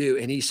me to do?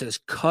 And he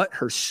says, cut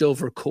her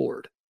silver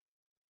cord.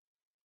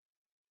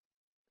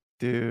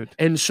 Dude.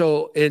 And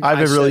so I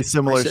have a really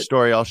similar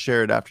story. I'll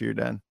share it after you're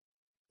done.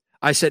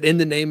 I said, in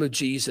the name of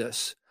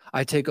Jesus,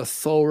 I take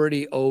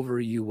authority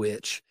over you,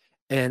 witch.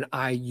 And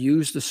I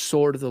use the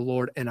sword of the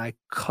Lord, and I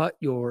cut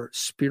your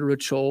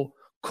spiritual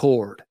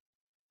cord.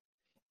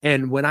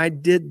 And when I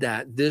did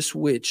that, this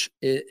witch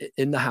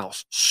in the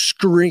house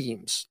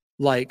screams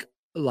like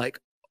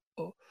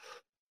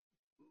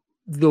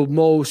the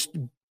most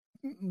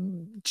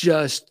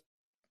just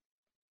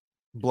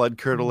blood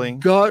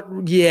curdling.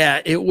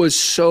 Yeah, it was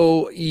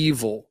so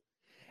evil.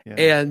 Yeah.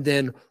 And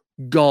then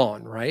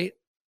gone, right?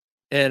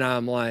 And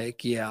I'm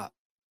like, yeah,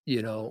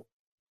 the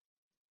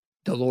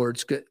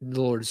Lord's good. The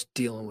Lord's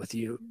dealing with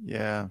you.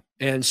 Yeah.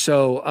 And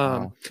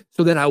so,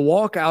 so then I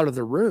walk out of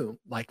the room.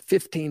 Like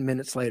 15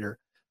 minutes later,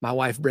 my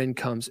wife Bryn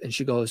comes, and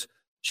she goes,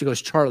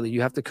 Charlie,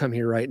 you have to come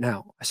here right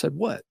now. I said,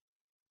 what?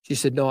 She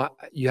said, no,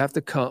 you have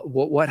to come.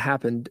 What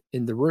happened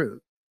in the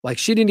room? Like,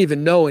 she didn't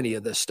even know any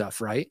of this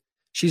stuff, right?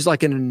 She's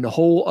like in a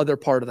whole other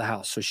part of the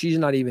house. So she's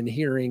not even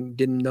hearing,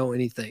 didn't know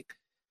anything.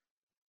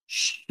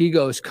 She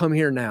goes, come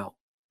here now.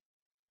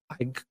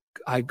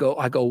 I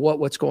go,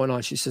 what's going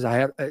on? She says,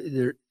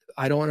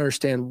 I don't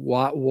understand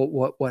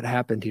what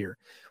happened here.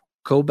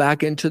 Go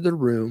back into the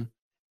room,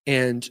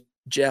 and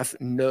Jeff,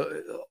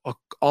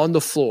 on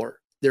the floor,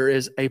 there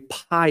is a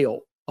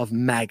pile of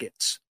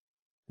maggots.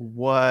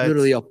 What?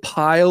 Literally a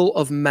pile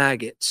of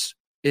maggots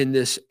in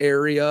this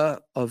area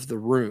of the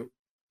room.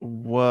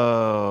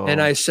 Whoa.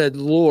 And I said,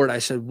 Lord,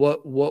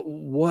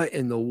 what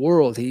in the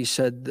world? He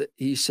said,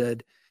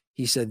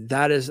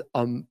 that is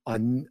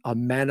a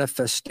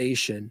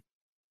manifestation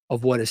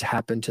of what has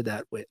happened to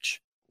that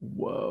witch.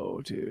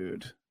 Whoa,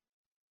 dude.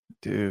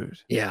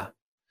 Yeah.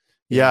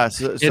 Yeah.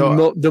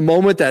 So the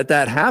moment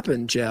that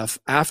happened, Jeff,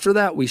 after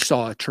that, we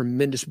saw a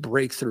tremendous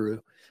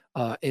breakthrough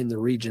in the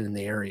region, in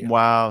the area.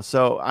 Wow.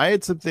 So I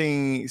had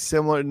something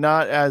similar,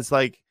 not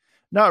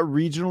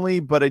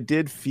regionally, but I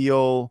did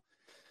feel,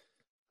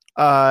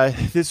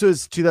 this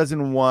was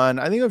 2001.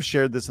 I think I've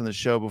shared this on the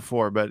show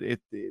before, but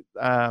it's been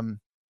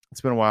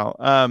a while.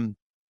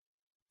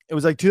 It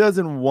was like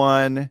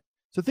 2001.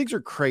 So things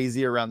were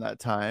crazy around that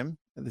time.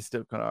 They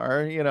still kind of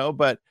are,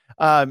 but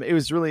it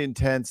was really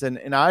intense.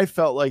 And I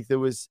felt like there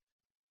was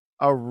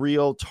a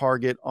real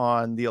target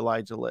on the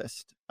Elijah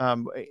list.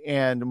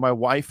 And my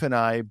wife and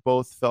I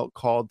both felt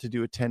called to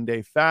do a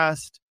 10-day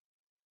fast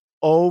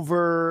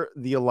over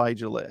the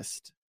Elijah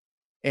list.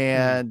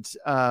 And,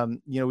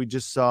 we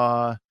just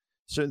saw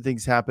certain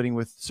things happening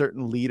with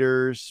certain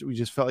leaders. We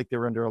just felt like they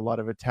were under a lot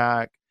of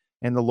attack.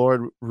 And the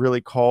Lord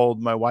really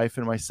called my wife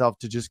and myself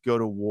to just go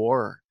to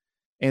war.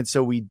 And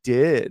so we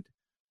did.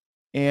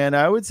 And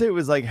I would say it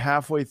was like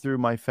halfway through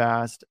my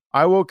fast,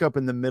 I woke up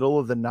in the middle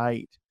of the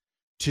night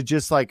to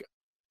just like,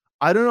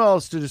 I don't know how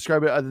else to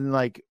describe it other than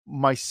like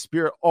my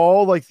spirit,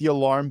 all like the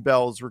alarm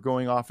bells were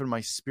going off in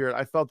my spirit.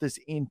 I felt this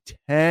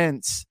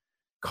intense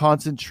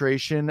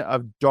concentration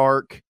of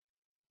darkness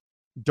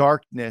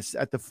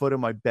at the foot of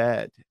my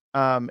bed.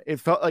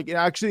 It felt like,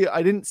 actually,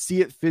 I didn't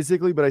see it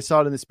physically, but I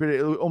saw it in the spirit.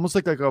 It was almost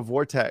like a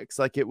vortex.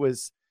 Like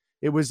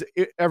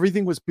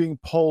everything was being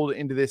pulled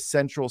into this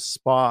central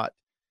spot,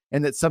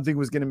 and that something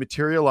was going to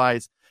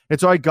materialize. And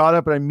so I got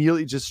up and I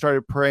immediately just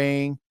started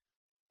praying,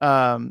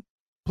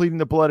 pleading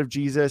the blood of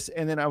Jesus.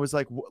 And then I was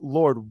like,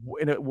 Lord,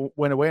 and it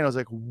went away. And I was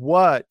like,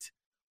 what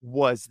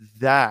was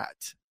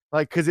that?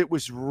 Like, cause it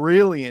was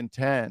really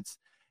intense.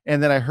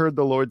 And then I heard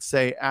the Lord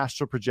say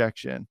astral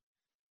projection.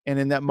 And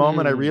in that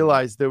moment, I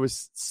realized there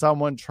was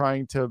someone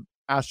trying to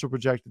astral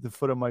project at the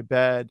foot of my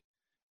bed.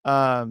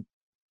 And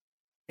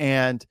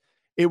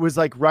it was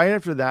like right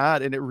after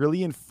that, and it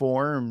really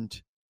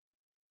informed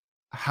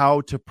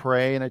how to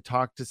pray. And I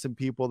talked to some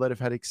people that have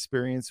had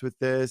experience with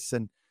this,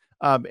 and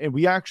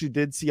we actually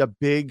did see a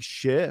big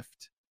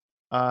shift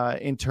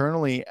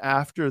internally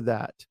after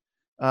that.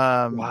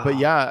 Wow. But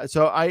yeah,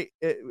 so I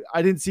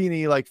didn't see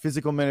any like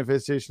physical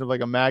manifestation of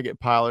like a maggot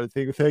pile or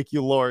thing. Thank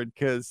you, Lord,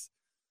 because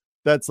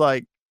that's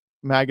like,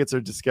 maggots are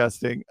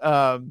disgusting.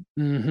 But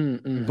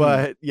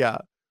yeah,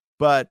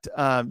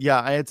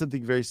 I had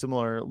something very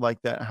similar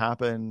like that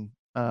happen.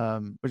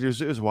 But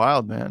it was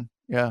wild, man.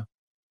 Yeah.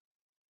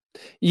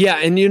 Yeah.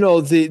 And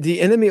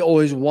the enemy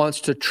always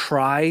wants to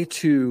try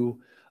to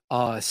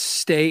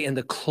stay in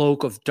the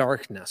cloak of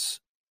darkness.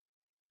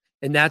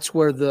 And that's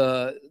where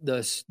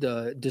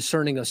the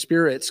discerning of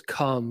spirits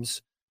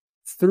comes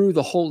through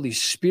the Holy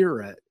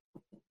Spirit.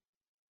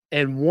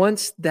 And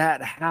once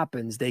that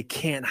happens, they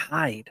can't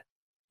hide.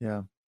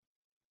 Yeah.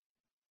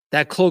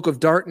 That cloak of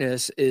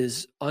darkness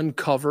is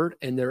uncovered,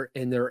 and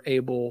they're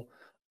able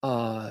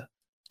to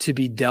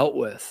be dealt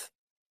with.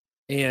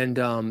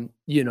 And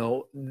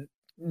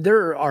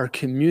there are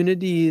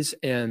communities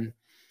and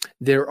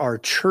there are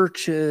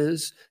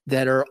churches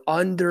that are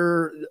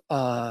under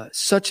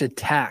such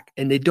attack,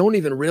 and they don't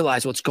even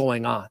realize what's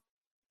going on.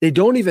 They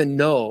don't even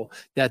know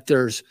that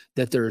there's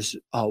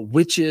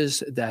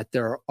witches, that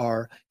there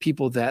are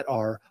people that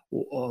are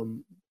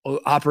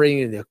operating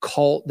in the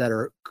occult, that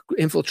are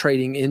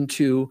infiltrating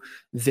into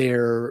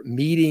their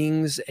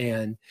meetings,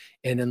 and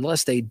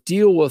unless they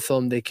deal with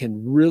them, they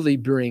can really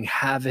bring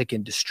havoc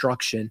and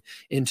destruction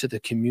into the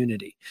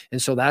community.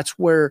 And so that's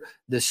where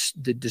the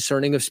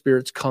discerning of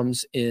spirits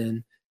comes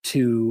in,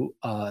 to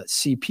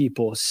see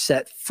people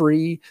set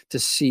free, to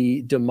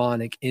see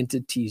demonic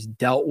entities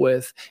dealt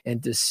with,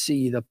 and to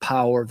see the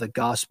power of the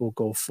gospel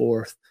go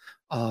forth,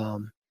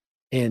 and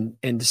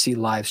to see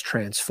lives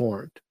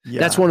transformed.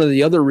 Yeah. That's one of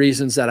the other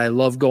reasons that I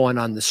love going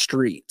on the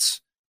streets.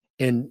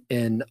 And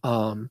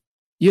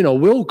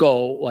we'll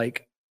go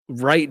like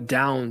right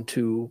down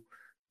to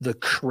the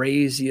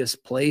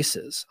craziest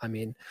places. I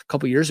mean, a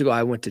couple of years ago,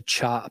 I went to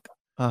CHOP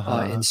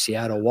in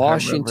Seattle,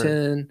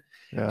 Washington.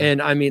 Yeah.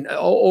 And I mean,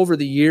 over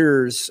the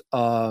years,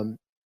 of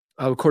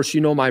course,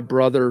 my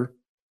brother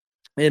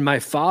and my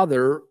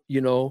father,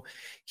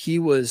 he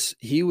was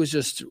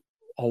just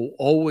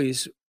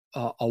always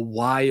a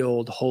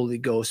wild Holy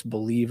Ghost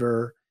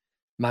believer.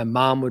 My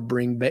mom would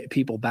bring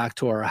people back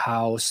to our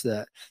house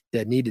that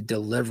needed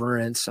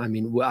deliverance. I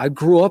mean, I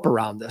grew up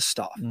around this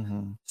stuff.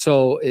 Mm-hmm.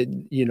 So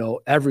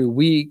every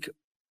week,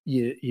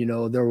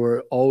 there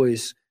were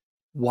always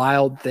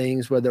wild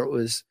things, whether it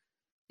was,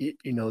 the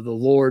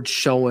Lord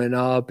showing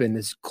up in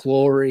his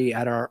glory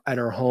at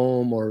our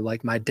home, or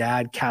like my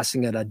dad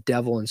casting out a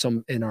devil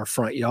in our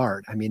front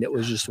yard. I mean, it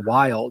was just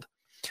wild.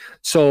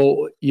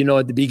 So,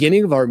 at the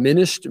beginning of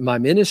my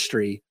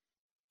ministry,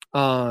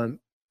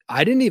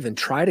 I didn't even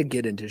try to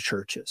get into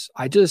churches.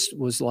 I just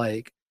was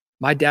like,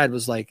 my dad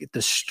was like,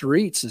 the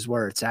streets is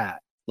where it's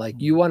at. Like,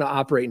 you want to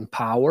operate in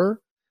power.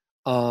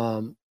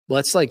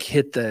 Let's like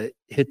hit the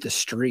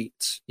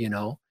streets,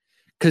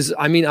 cause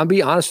I mean, I'll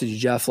be honest with you,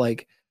 Jeff,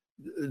 like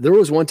there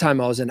was one time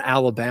I was in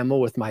Alabama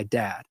with my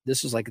dad.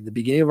 This was like at the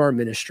beginning of our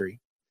ministry.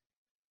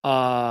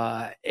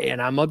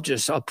 And I'm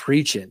up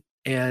preaching,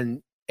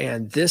 and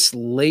this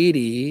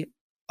lady,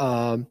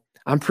 I'm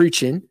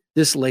preaching.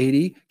 This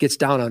lady gets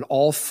down on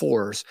all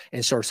fours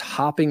and starts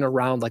hopping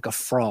around like a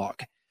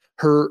frog.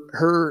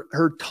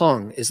 Her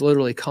tongue is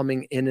literally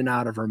coming in and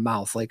out of her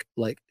mouth,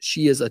 like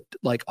she is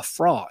like a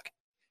frog.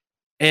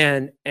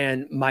 And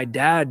my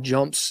dad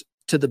jumps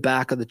to the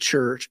back of the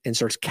church and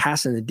starts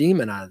casting the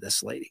demon out of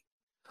this lady.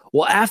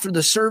 Well, after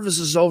the service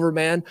is over,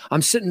 man,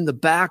 I'm sitting in the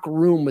back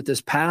room with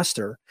this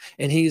pastor,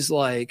 and he's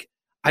like,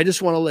 I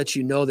just want to let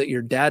you know that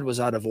your dad was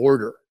out of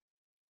order.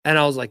 And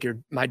I was like,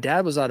 my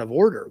dad was out of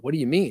order. What do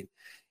you mean?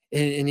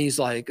 And he's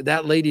like,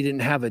 that lady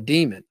didn't have a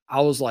demon.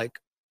 I was like,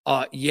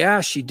 yeah,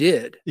 she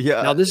did.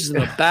 Yeah. Now this is in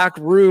the back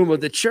room of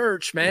the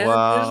church, man.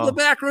 Wow. This is the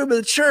back room of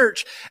the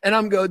church. And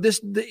I'm going,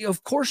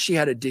 of course she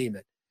had a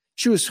demon.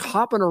 She was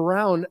hopping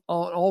around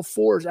on all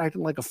fours,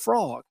 acting like a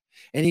frog.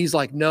 And he's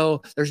like,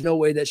 no, there's no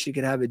way that she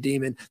could have a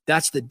demon.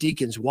 That's the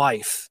deacon's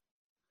wife.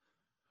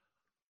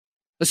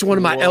 That's one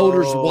of my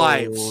elder's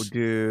wives.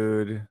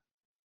 Dude.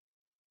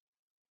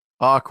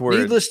 Awkward.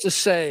 Needless to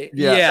say,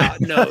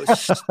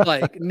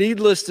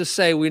 needless to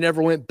say, we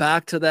never went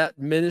back to that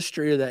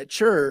ministry or that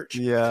church.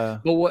 Yeah.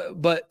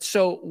 But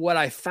so what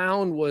I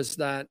found was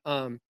that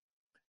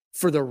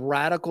for the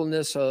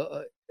radicalness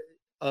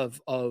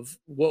of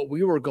what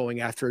we were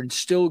going after and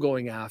still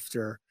going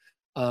after,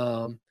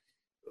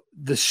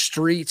 the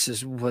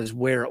streets was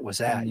where it was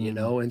at,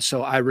 And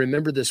so I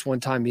remember this one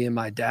time, me and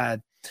my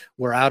dad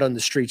were out on the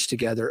streets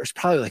together. It's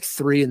probably like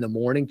 2 in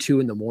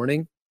the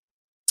morning.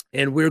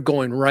 And we're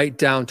going right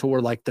down to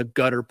where like the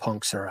gutter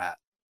punks are at,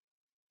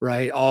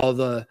 right? All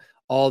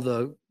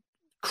the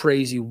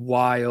crazy,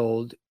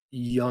 wild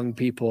young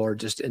people are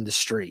just in the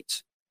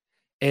streets,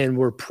 and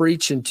we're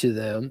preaching to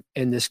them.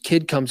 And this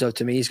kid comes up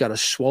to me. He's got a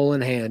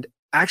swollen hand.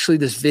 Actually,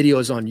 this video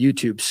is on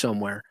YouTube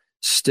somewhere.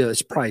 Still,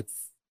 it's probably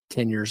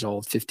 10 years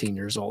old, 15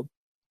 years old.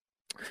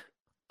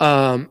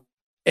 And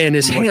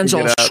his hand's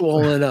all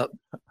swollen up.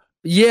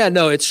 Yeah,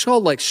 no, it's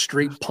called like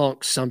Street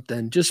Punk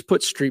something. Just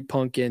put Street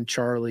Punk in,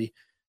 Charlie.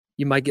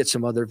 You might get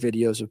some other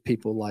videos of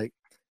people like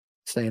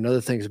saying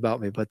other things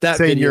about me, but that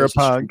saying you're a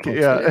punk.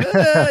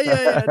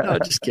 Yeah. No,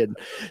 just kidding.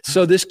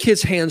 So this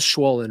kid's hand's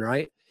swollen,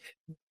 right?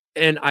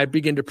 And I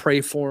begin to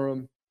pray for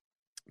him.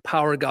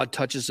 Power of God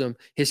touches him.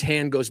 His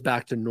hand goes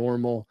back to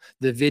normal.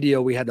 The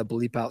video, we had to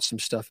bleep out some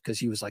stuff because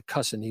he was like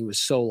cussing. He was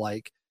so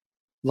like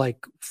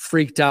like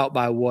freaked out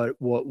by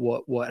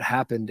what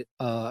happened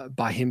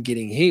by him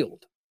getting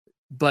healed.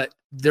 But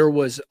there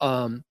was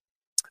a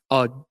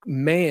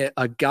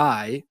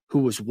guy who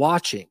was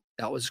watching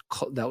that was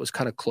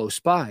kind of close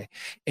by,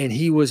 and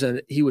he was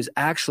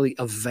actually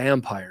a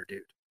vampire,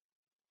 dude.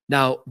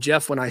 Now,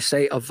 Jeff, when I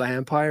say a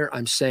vampire,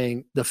 I'm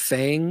saying the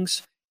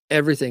fangs,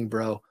 everything,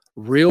 bro.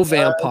 Real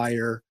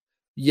vampire.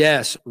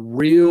 Yes,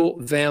 real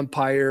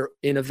vampire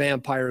in a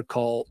vampire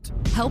cult.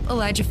 Help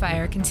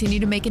ElijahFire continue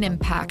to make an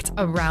impact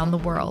around the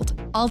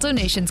world. All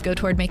donations go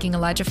toward making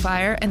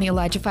ElijahFire and the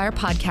ElijahFire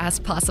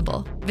podcast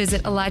possible.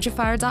 Visit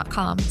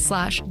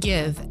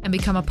ElijahFire.com/give and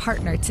become a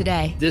partner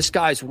today. This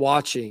guy's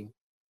watching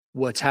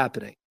what's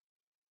happening.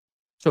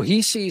 So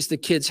he sees the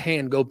kid's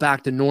hand go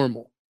back to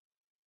normal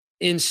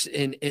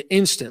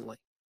instantly.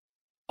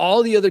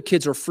 All the other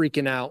kids are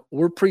freaking out.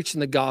 We're preaching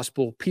the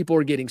gospel. People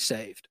are getting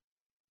saved.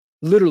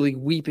 Literally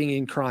weeping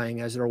and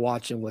crying as they're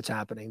watching what's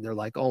happening. They're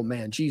like, oh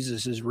man,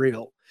 Jesus is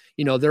real.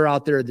 You know, they're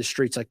out there in the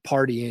streets like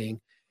partying,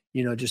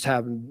 you know, just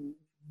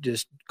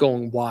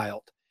going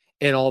wild.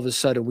 And all of a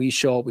sudden we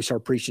show up, we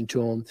start preaching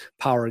to them.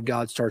 Power of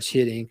God starts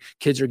hitting.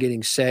 Kids are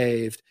getting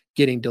saved,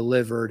 getting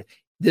delivered.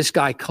 This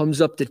guy comes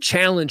up to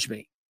challenge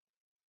me.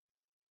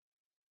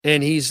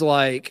 And he's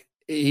like,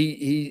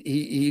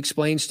 he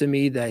explains to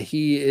me that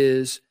he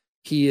is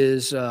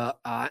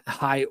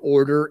high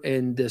order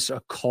in this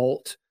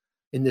occult,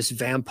 in this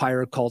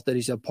vampire cult that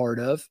he's a part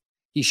of.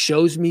 He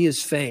shows me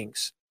his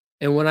fangs.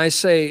 And when I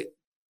say,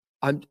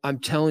 I'm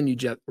telling you,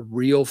 Jeff,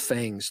 real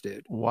fangs,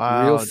 dude.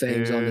 Wow. Real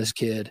fangs on this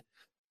kid.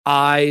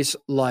 Eyes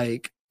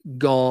like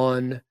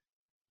gone.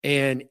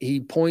 And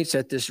he points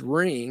at this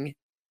ring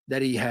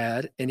that he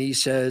had, and he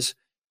says,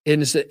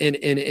 and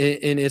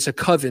it's a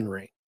coven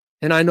ring.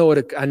 And I know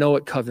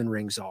what coven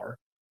rings are.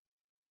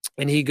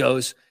 And he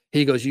goes,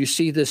 you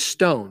see this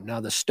stone?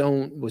 Now the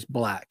stone was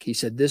black. He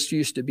said, this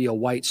used to be a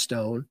white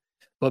stone,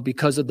 but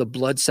because of the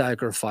blood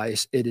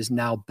sacrifice, it is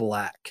now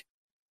black.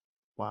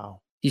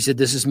 Wow. He said,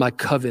 this is my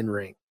coven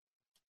ring.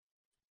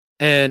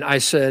 And I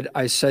said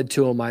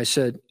to him, I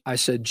said,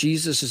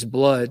 Jesus's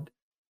blood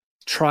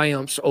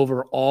triumphs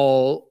over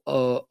all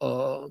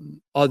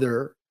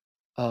other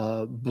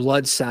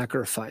blood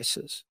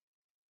sacrifices.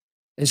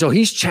 And so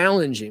he's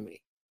challenging me.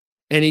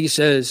 And he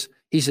says,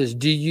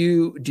 do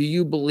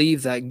you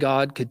believe that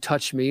God could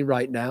touch me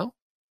right now?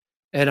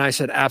 And I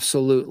said,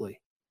 absolutely.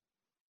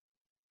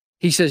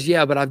 He says,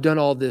 yeah, but I've done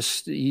all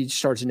this. He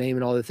starts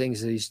naming all the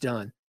things that he's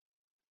done.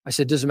 I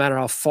said, doesn't matter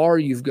how far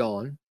you've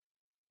gone.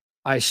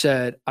 I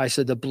said,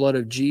 the blood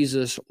of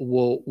Jesus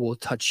will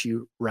touch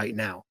you right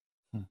now.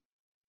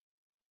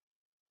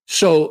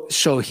 So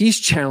he's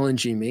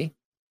challenging me.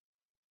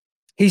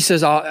 He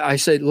says, I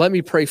said, let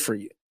me pray for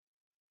you.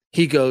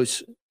 He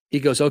goes,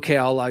 okay,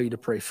 I'll allow you to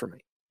pray for me.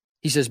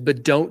 He says,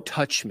 but don't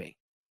touch me.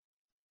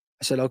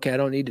 I said, okay, I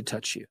don't need to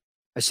touch you.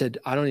 I said,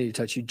 I don't need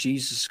to touch you.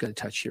 Jesus is going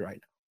to touch you right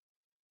now.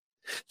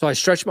 So I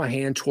stretched my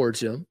hand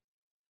towards him,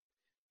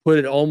 put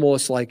it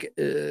almost like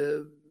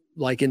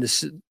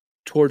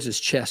towards his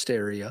chest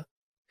area,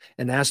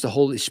 and asked the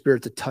Holy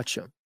Spirit to touch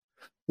him.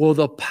 Well,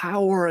 the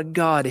power of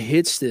God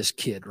hits this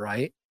kid,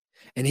 right?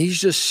 And he's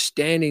just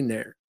standing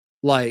there,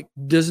 like,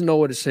 doesn't know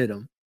what has hit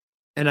him.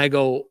 And I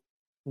go,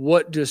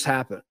 what just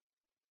happened?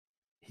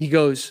 He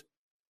goes,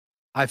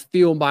 I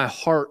feel my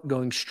heart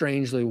going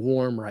strangely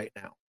warm right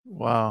now.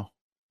 Wow.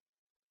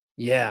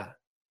 Yeah.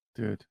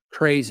 Dude.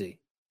 Crazy.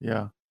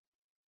 Yeah.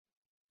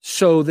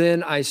 So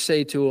then I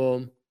say to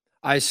him,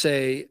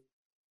 do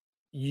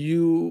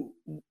you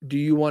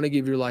want to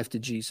give your life to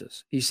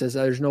Jesus? He says,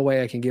 there's no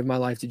way I can give my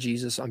life to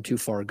Jesus. I'm too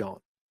far gone.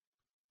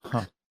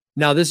 Huh.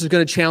 Now, this is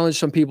going to challenge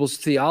some people's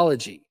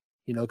theology,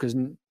 you know,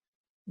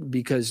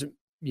 because,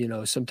 you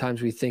know,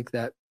 sometimes we think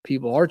that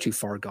people are too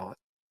far gone.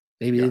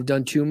 Maybe they've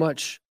done too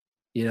much,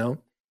 you know.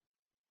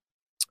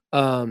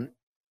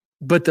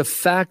 But the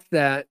fact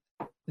that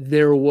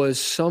there was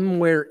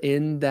somewhere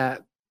in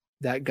that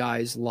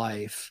guy's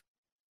life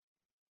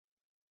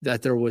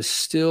that there was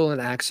still an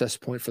access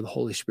point for the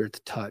Holy Spirit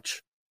to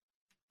touch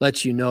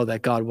lets you know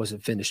that God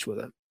wasn't finished with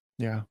him.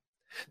 Yeah.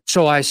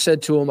 So I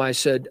said to him, I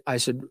said,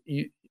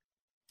 you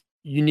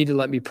need to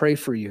let me pray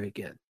for you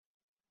again.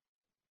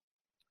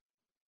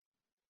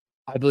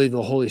 I believe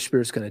the Holy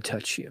Spirit's going to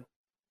touch you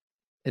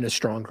in a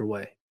stronger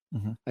way.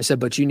 Mm-hmm. I said,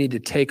 but you need to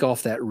take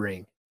off that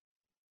ring.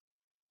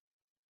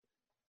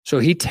 So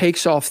he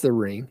takes off the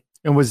ring.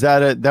 And was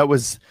that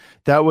was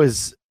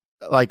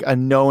like a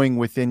knowing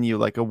within you,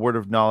 like a word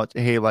of knowledge?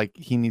 Hey, like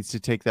he needs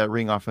to take that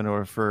ring off in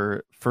order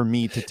for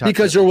me to touch.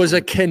 Because there was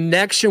a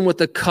connection with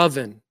the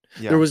coven.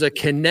 Yeah. There was a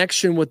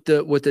connection with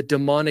the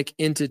demonic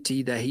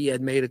entity that he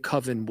had made a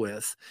coven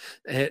with,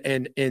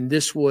 and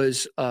this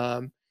was,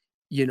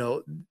 you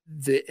know,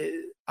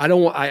 I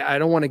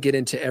don't want to get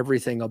into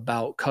everything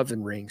about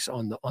coven rings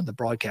on the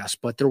broadcast,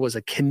 but there was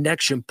a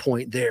connection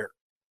point there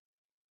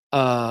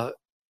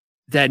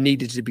that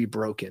needed to be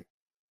broken.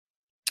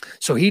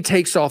 So he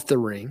takes off the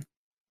ring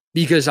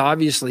because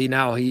obviously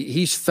now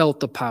he's felt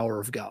the power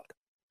of God.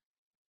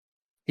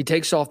 He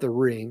takes off the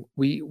ring.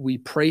 We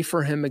pray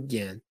for him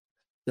again.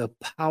 the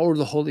power of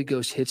the Holy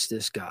Ghost hits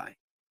this guy.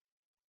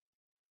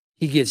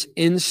 He gets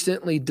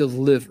instantly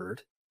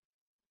delivered,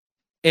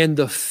 and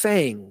the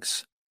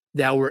fangs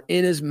that were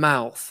in his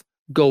mouth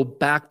go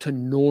back to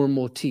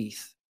normal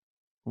teeth.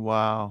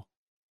 Wow.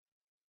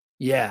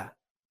 Yeah.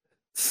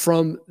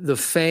 From the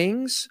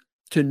fangs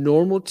to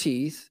normal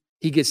teeth,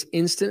 he gets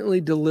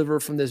instantly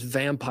delivered from this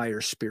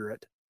vampire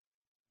spirit.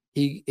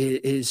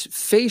 His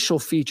facial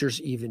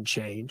features even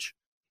change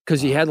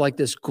because he had like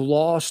this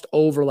glossed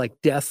over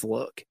like death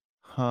look.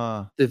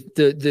 Huh.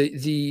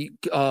 The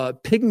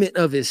pigment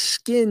of his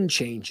skin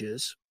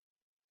changes.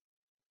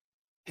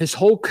 His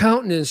whole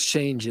countenance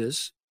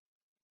changes.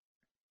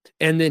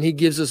 And then he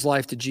gives his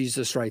life to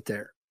Jesus right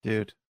there.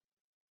 Dude.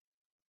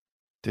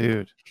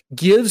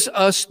 Gives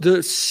us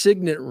the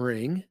signet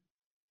ring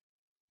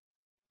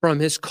from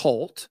his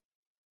cult.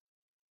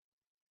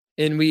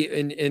 And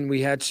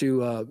we had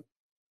to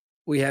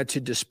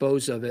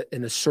dispose of it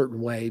in a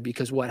certain way,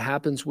 because what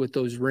happens with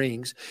those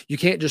rings, you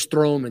can't just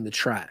throw them in the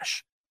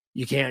trash.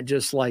 You can't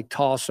just like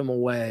toss them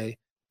away.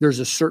 There's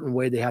a certain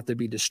way they have to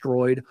be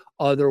destroyed.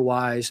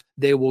 Otherwise,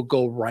 they will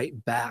go right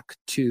back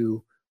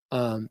to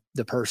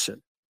the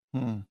person.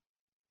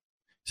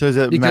 So is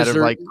it a matter of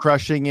like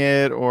crushing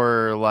it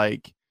or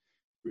like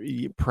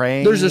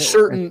praying? There's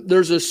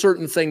a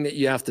certain thing that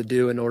you have to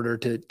do in order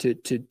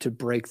to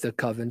break the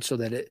covenant, so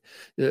that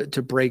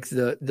to break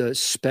the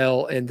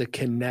spell and the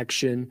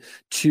connection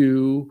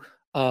to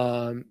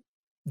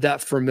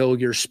that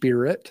familiar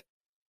spirit.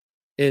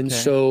 And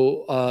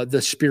so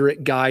the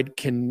spirit guide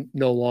can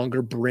no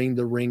longer bring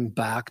the ring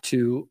back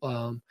to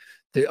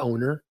the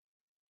owner.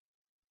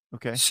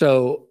 Okay.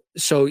 So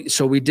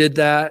we did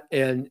that,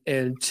 and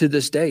to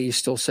this day he's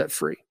still set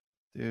free.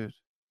 Dude.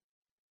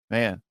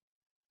 Man.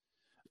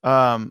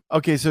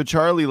 Okay, so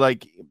Charlie,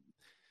 like,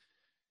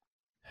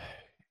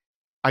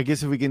 I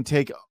guess if we can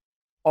take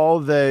all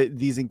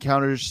these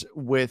encounters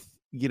with,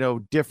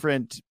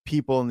 different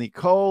people in the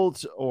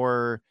occult,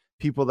 or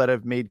people that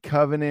have made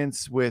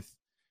covenants with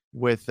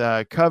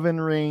coven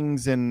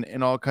rings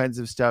and all kinds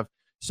of stuff.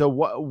 So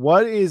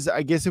what is,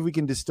 I guess if we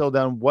can distill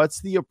down,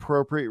 what's the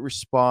appropriate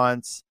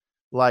response?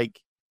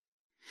 Like,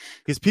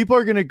 because people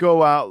are going to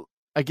go out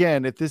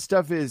again, if this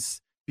stuff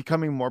is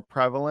becoming more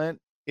prevalent,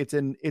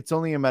 it's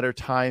only a matter of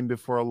time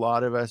before a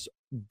lot of us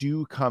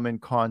do come in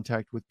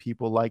contact with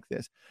people like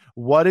this.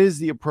 What is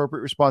the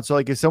appropriate response? So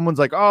like if someone's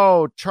like,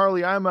 "Oh,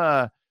 Charlie, I'm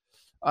a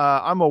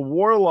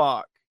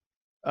warlock,"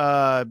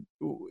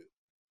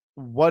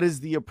 what is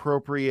the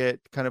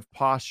appropriate kind of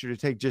posture to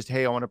take? Just,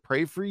 "Hey, I want to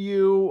pray for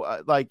you."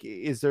 Like,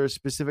 is there a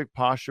specific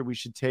posture we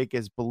should take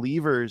as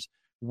believers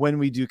when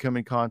we do come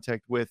in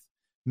contact with,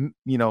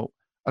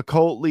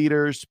 occult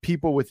leaders,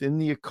 people within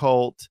the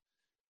occult,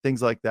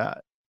 things like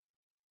that?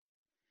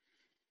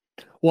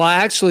 Well, I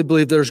actually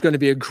believe there's going to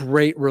be a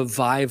great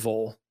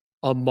revival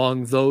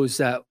among those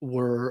that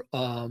were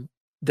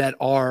that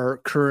are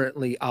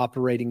currently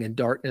operating in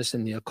darkness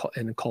and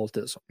in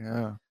occultism.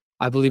 Yeah,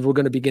 I believe we're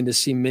going to begin to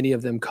see many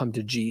of them come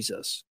to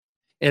Jesus,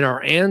 and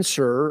our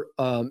answer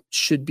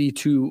should be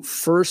to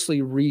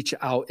firstly reach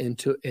out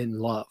in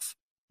love.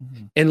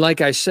 Mm-hmm. And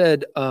like I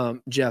said,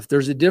 Jeff,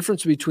 there's a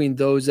difference between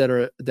those that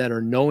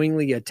are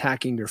knowingly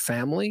attacking your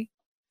family,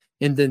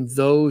 and then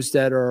those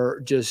that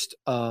are just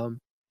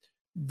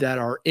that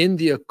are in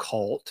the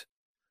occult,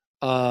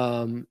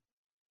 but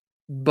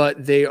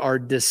they are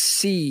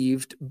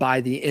deceived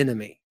by the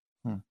enemy,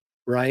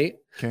 right?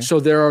 Okay. So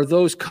there are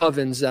those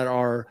covens that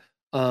are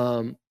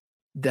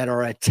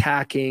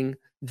attacking,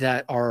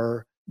 that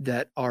are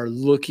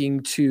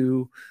looking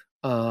to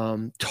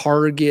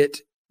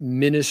target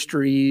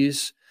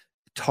ministries,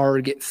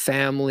 target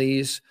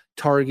families,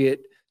 target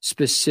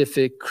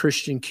specific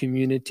Christian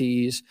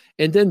communities,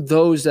 and then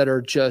those that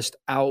are just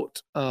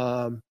out,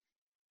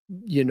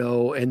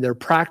 and they're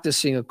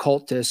practicing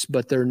occultists,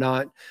 but they're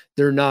not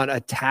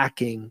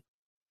attacking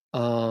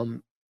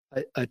you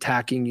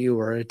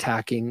or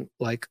attacking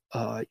like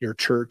your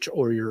church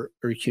or your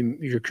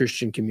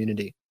Christian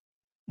community.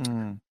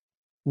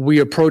 We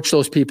approach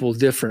those people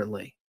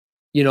differently.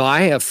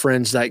 I have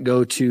friends that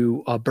go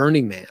to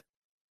Burning Man.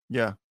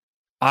 Yeah.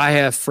 I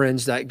have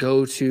friends that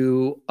go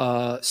to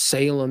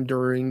Salem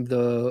during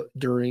this,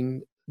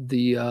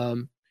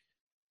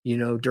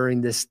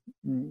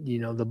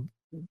 the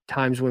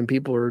times when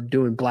people are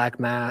doing black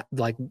mat,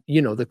 like,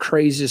 the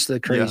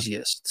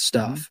craziest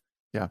stuff.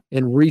 Yeah.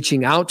 And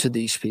reaching out to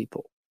these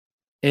people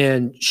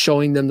and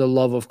showing them the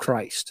love of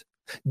Christ,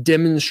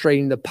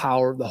 demonstrating the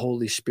power of the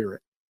Holy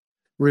Spirit,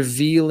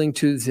 revealing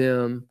to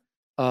them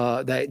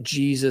that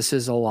Jesus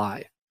is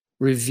alive,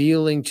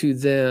 revealing to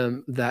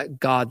them that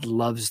God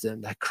loves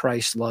them, that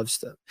Christ loves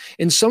them.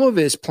 And some of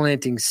it is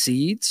planting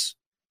seeds.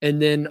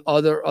 And then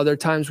other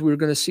times we're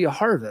going to see a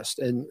harvest,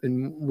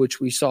 in which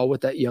we saw with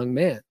that young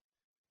man.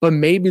 But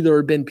maybe there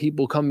have been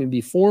people coming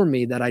before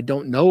me that I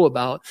don't know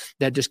about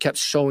that just kept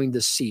sowing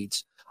the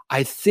seeds.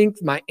 I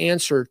think my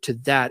answer to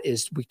that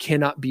is we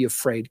cannot be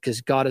afraid,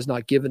 because God has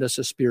not given us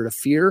a spirit of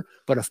fear,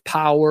 but of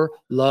power,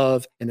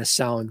 love, and a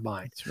sound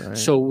mind. That's right.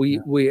 So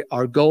we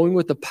are going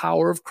with the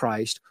power of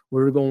Christ.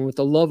 We're going with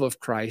the love of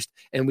Christ,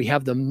 and we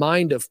have the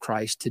mind of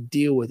Christ to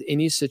deal with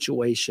any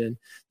situation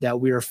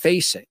that we are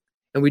facing.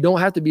 And we don't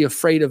have to be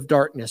afraid of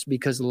darkness,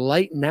 because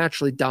light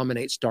naturally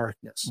dominates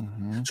darkness.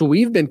 Mm-hmm. So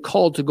we've been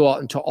called to go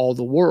out into all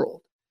the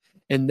world.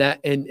 And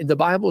the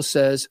Bible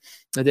says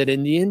that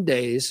in the end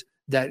days,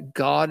 that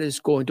God is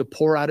going to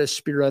pour out his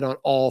spirit on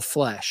all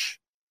flesh.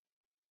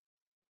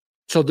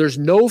 So there's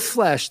no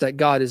flesh that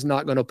God is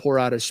not going to pour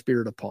out his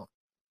spirit upon.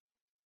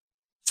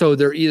 So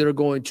they're either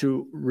going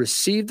to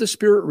receive the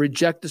spirit,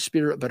 reject the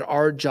spirit, but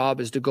our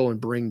job is to go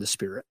and bring the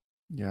spirit.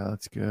 Yeah,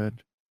 that's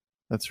good.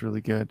 That's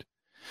really good.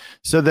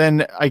 So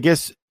then I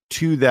guess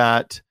to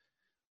that,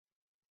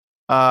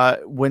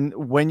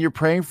 when you're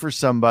praying for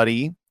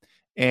somebody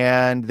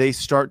and they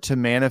start to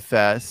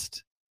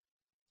manifest,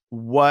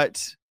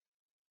 what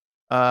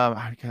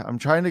I'm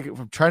trying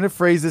to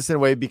phrase this in a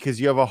way, because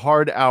you have a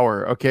hard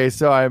hour. Okay.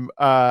 So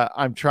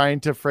I'm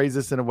trying to phrase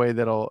this in a way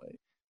that'll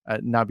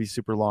not be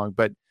super long,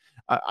 but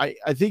I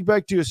think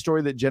back to a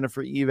story that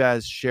Jennifer Eva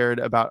has shared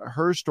about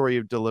her story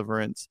of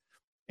deliverance.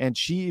 And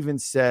she even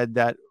said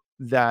that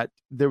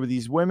there were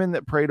these women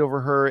that prayed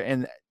over her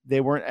and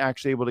they weren't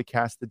actually able to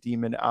cast the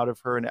demon out of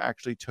her, and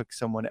actually took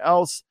someone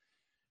else.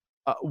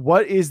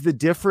 What is the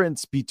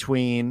difference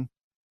between,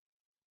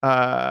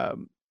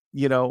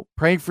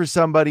 praying for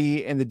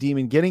somebody and the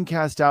demon getting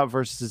cast out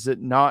versus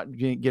it not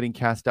getting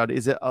cast out?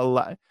 Is it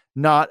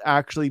not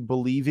actually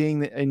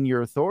believing in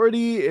your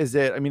authority? Is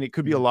it, it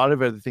could be a lot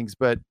of other things,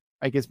 but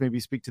I guess maybe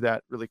speak to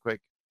that really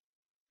quick.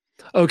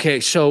 Okay.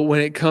 So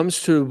when it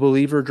comes to a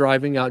believer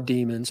driving out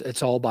demons,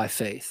 it's all by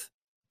faith.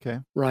 Okay.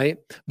 Right.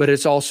 But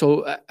it's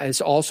also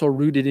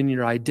rooted in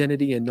your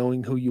identity and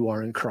knowing who you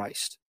are in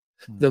Christ.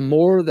 Mm-hmm. The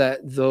more that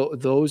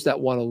those that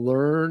want to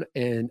learn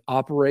and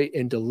operate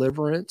in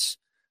deliverance,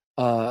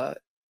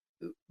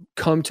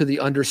 come to the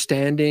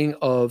understanding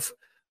of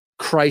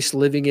Christ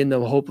living in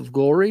the hope of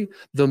glory,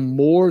 the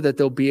more that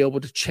they'll be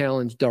able to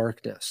challenge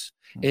darkness.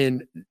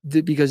 And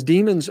because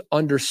demons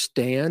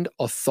understand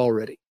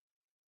authority.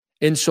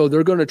 And so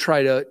they're going to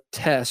try to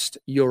test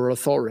your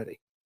authority.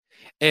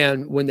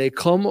 And when they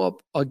come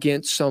up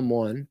against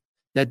someone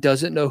that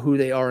doesn't know who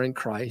they are in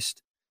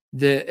Christ,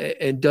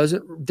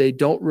 they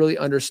don't really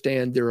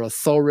understand their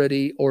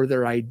authority or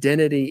their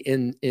identity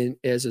in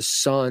as a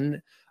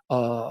son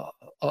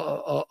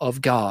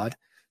of God,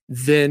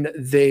 then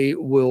they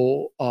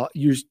will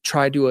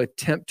try to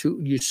attempt to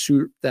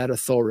usurp that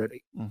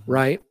authority, mm-hmm.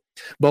 right?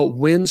 But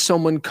when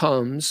someone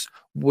comes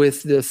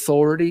with the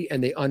authority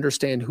and they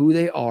understand who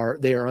they are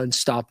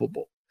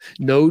unstoppable.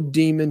 No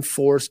demon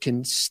force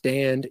can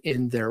stand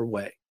in their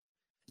way.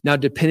 Now,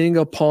 depending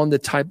upon the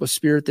type of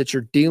spirit that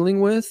you're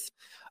dealing with,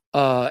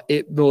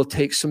 it will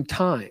take some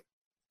time,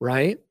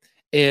 right?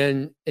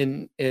 And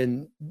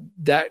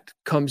that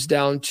comes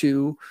down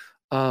to,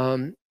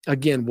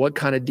 again, what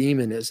kind of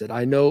demon is it?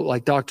 I know,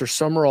 like Dr.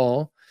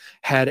 Summerall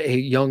had a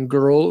young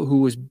girl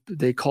who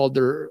they called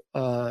her,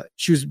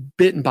 she was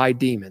bitten by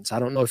demons. I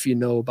don't know if you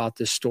know about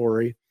this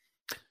story,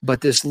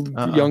 but this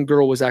young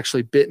girl was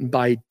actually bitten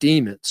by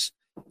demons.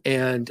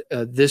 And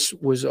this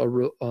was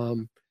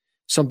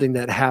something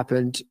that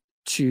happened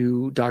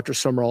to Dr.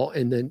 Summerall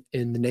in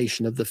the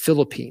nation of the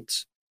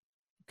Philippines.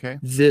 Okay.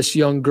 This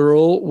young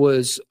girl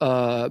was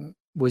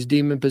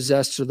demon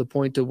possessed to the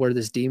point to where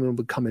this demon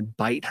would come and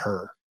bite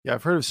her. Yeah,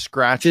 I've heard of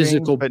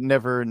scratching, but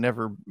never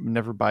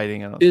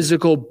biting.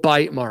 Physical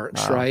bite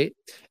marks, wow. Right?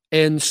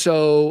 And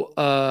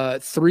so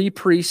 3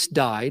 priests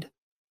died,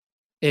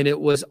 and it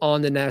was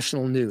on the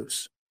national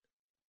news.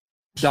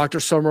 Dr.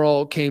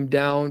 Summerall came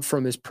down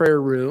from his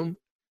prayer room,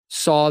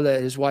 saw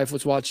that his wife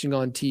was watching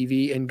on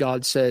TV, and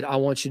God said, I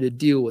want you to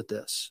deal with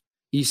this.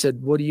 He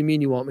said, what do you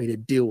mean you want me to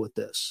deal with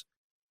this?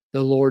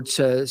 The Lord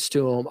says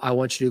to him, I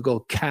want you to go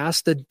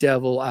cast the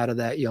devil out of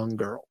that young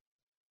girl.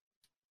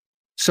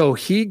 So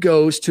he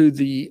goes to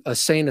the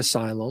insane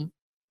asylum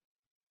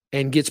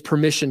and gets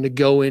permission to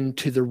go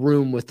into the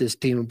room with this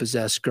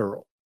demon-possessed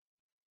girl.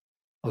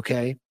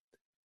 Okay?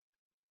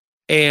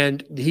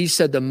 And he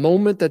said the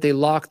moment that they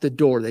locked the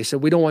door, they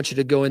said, we don't want you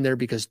to go in there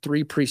because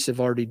 3 priests have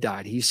already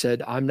died. He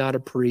said, I'm not a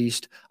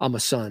priest. I'm a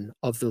son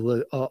of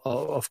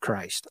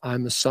Christ.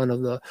 I'm a son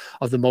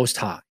of the Most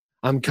High.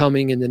 I'm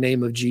coming in the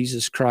name of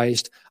Jesus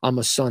Christ. I'm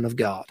a son of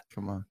God.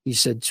 Come on. He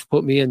said,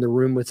 put me in the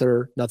room with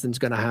her. Nothing's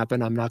going to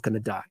happen. I'm not going to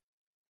die.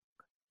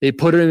 They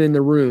put him in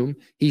the room.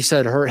 He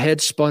said her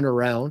head spun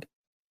around,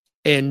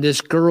 and this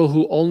girl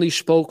who only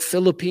spoke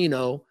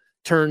Filipino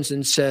turns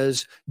and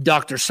says,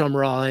 Dr.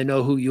 Summerall, I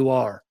know who you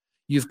are.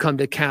 You've come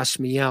to cast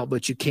me out,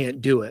 but you can't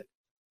do it.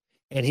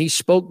 And he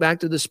spoke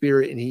back to the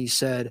spirit and he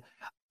said,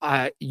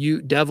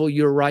 you devil,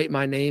 you're right.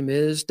 My name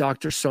is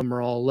Dr.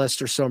 Summerall,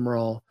 Lester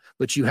Summerall,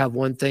 but you have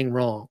one thing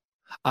wrong.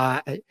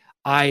 I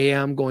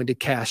am going to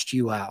cast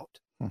you out.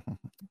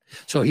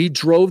 So he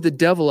drove the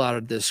devil out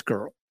of this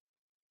girl,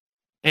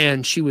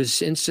 and she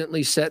was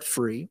instantly set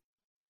free.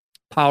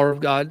 Power of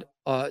God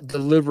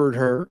delivered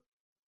her,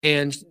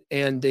 and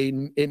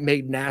it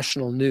made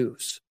national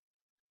news.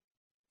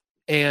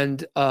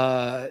 And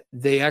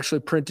they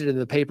actually printed in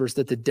the papers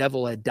that the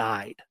devil had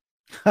died.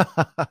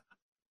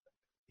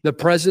 The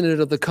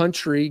president of the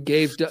country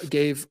gave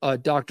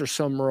Dr.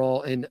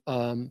 Summerall, and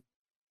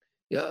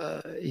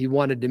he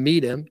wanted to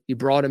meet him. He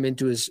brought him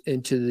into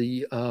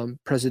the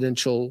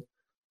presidential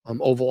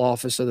Oval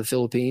Office of the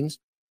Philippines.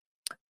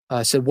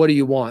 Said, "What do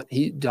you want?"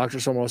 Dr.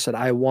 Summerall said,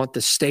 "I want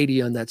the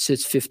stadium that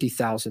sits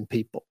 50,000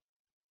 people."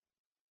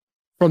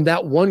 From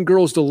that one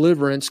girl's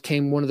deliverance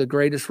came one of the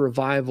greatest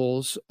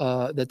revivals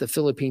that the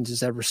Philippines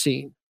has ever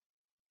seen.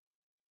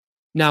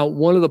 Now,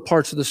 one of the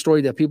parts of the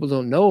story that people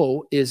don't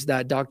know is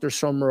that Dr.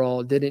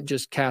 Summerall didn't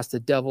just cast the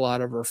devil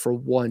out of her for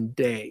one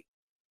day.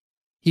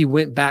 He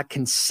went back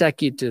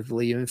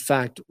consecutively. In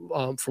fact,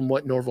 from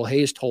what Norval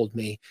Hayes told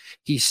me,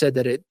 he said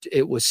that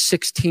it was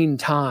 16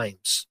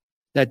 times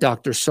that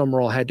Dr.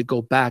 Summerall had to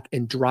go back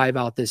and drive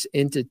out this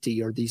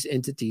entity or these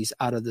entities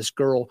out of this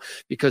girl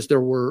because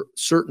there were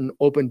certain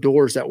open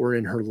doors that were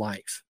in her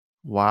life.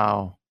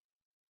 Wow.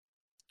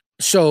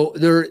 So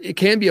it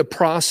can be a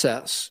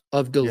process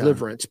of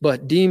deliverance,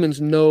 but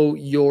demons know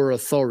your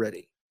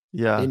authority.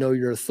 Yeah. They know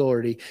your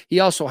authority.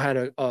 He also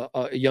had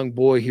a young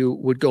boy who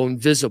would go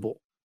invisible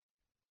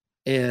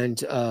and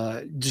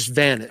just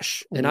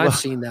vanish. And I've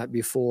seen that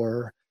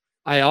before.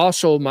 I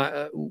also,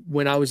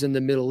 when I was in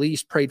the Middle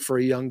East, prayed for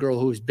a young girl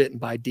who was bitten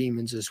by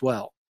demons as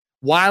well.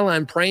 While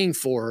I'm praying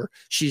for her,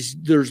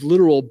 there's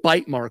literal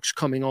bite marks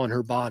coming on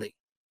her body.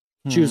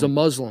 She was a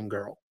Muslim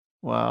girl.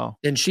 Wow.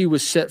 And she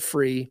was set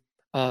free.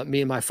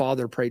 Me and my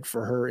father prayed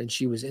for her, and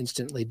she was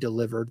instantly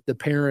delivered. The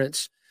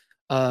parents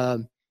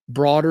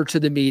brought her to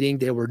the meeting.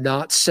 They were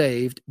not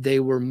saved. They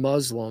were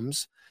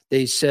Muslims.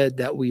 They said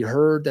that we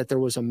heard that there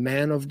was a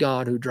man of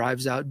God who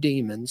drives out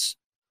demons.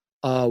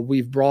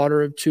 We've brought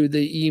her to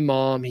the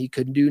imam. He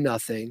could do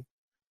nothing.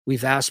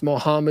 We've asked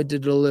Muhammad to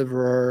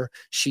deliver her.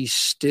 She's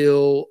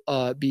still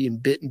being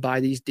bitten by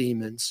these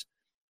demons.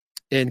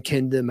 And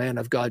can the man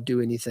of God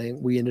do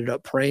anything? We ended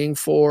up praying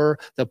for her.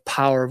 The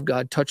power of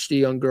God touched the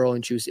young girl,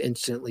 and she was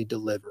instantly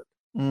delivered.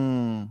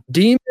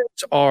 Demons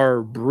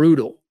are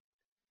brutal.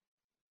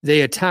 They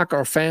attack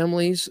our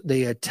families.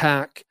 They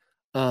attack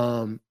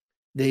our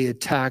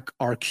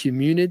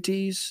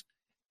communities.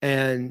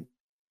 And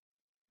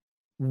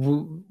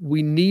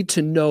we need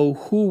to know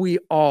who we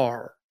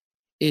are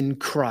in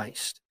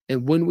Christ.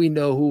 And when we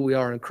know who we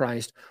are in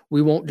Christ,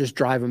 we won't just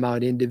drive them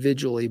out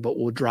individually, but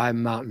we'll drive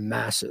them out in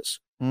masses.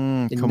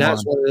 And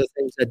that's one of the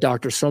things that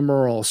Dr.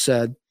 Summerall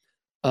said,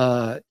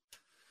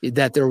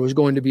 that there was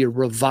going to be a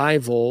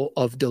revival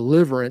of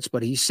deliverance,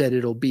 but he said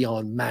it'll be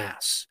en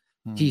masse.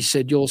 He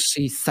said you'll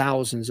see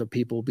thousands of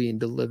people being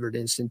delivered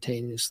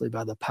instantaneously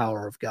by the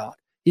power of God.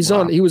 He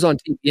was on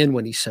TBN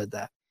when he said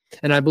that.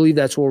 And I believe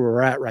that's where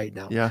we're at right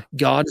now. Yeah.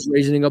 God is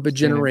raising up a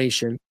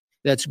generation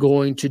that's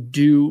going to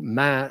do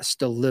mass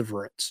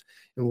deliverance.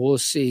 And we'll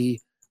see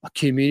a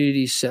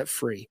community set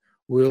free.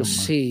 We'll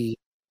see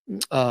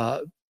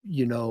occultic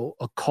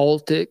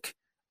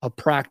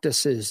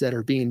practices that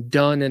are being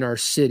done in our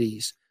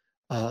cities.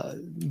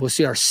 We'll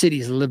see our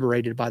cities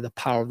liberated by the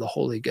power of the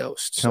Holy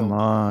Ghost. Come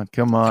on.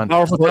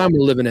 Powerful time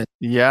we're living in.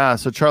 Yeah.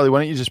 So Charlie,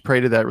 why don't you just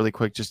pray to that really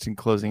quick, just in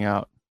closing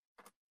out?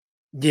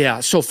 Yeah.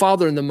 So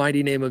Father, in the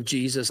mighty name of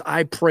Jesus,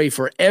 I pray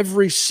for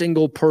every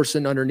single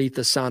person underneath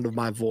the sound of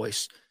my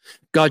voice.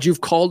 God, you've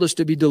called us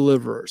to be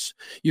deliverers.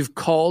 You've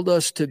called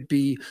us to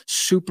be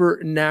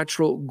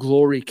supernatural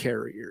glory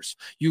carriers.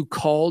 You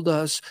called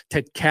us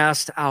to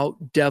cast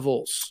out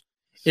devils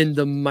in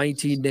the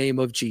mighty name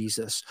of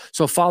Jesus.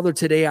 So Father,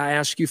 today I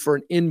ask you for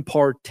an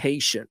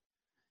impartation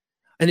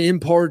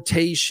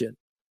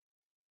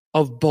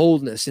of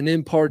boldness, an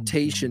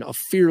impartation of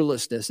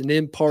fearlessness, an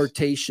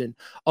impartation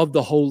of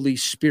the Holy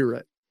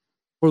Spirit.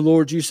 For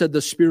Lord, you said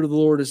the Spirit of the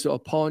Lord is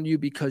upon you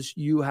because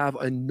you have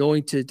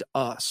anointed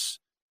us.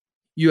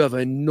 You have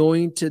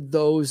anointed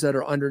those that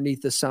are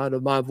underneath the sound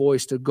of my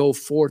voice to go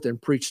forth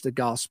and preach the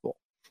gospel.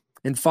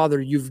 And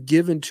Father, you've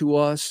given to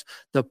us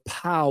the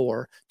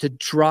power to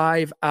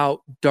drive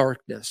out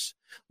darkness.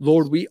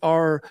 Lord, we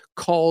are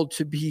called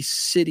to be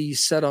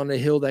cities set on a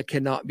hill that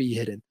cannot be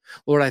hidden.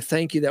 Lord, I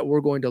thank you that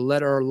we're going to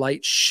let our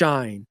light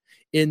shine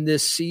in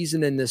this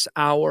season, in this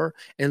hour.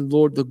 And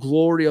Lord, the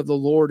glory of the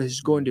Lord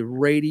is going to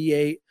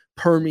radiate,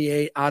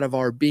 permeate out of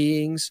our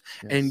beings.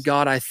 Yes. And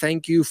God, I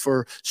thank you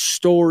for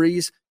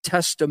stories,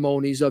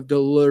 testimonies of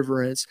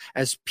deliverance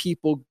as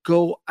people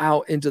go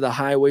out into the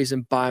highways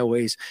and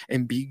byways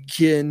and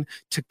begin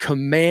to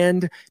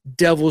command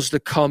devils to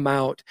come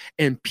out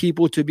and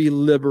people to be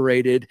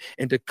liberated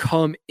and to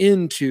come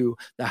into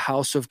the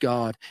house of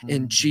God.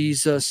 In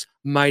Jesus'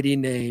 mighty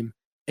name,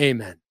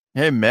 amen.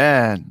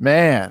 Amen.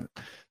 Man,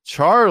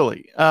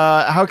 Charlie,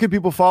 how can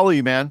people follow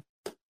you, man?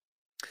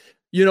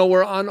 You know,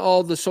 we're on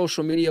all the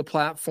social media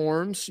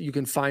platforms. You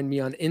can find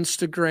me on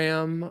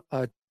Instagram,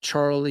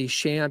 Charlie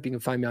Shamp. You can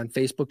find me on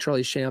Facebook,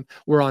 Charlie Shamp.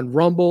 We're on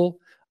Rumble.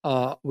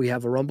 We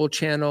have a Rumble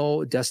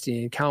channel,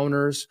 Destiny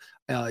Encounters.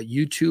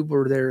 YouTube,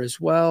 we're there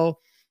as well.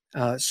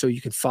 So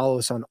you can follow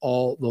us on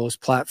all those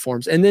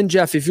platforms. And then,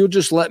 Jeff, if you'll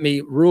just let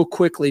me real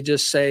quickly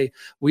just say,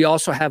 we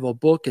also have a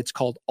book. It's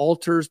called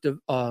Altars,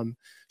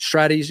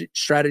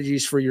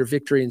 Strategies for Your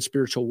Victory in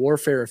Spiritual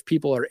Warfare. If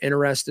people are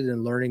interested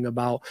in learning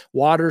about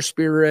water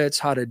spirits,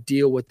 how to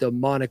deal with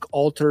demonic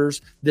altars,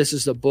 this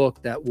is the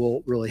book that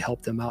will really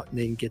help them out. And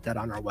they can get that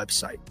on our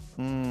website,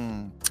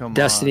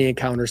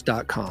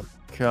 DestinyEncounters.com.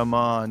 Come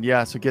on.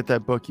 Yeah. So get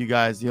that book, you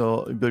guys.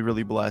 You'll be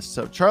really blessed.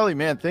 So Charlie,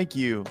 man, thank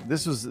you.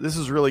 This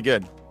was really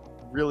good.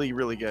 Really,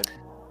 really good.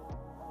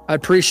 I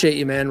appreciate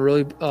you, man.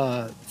 Really,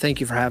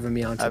 thank you for having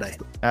me on today.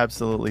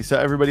 Absolutely. So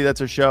everybody, that's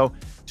our show.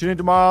 Tune in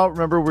tomorrow.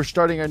 Remember, we're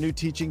starting our new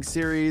teaching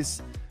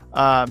series,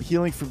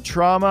 Healing from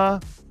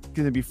Trauma. It's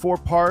going to be 4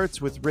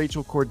 parts with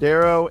Rachel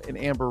Cordero and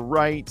Amber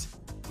Wright.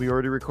 We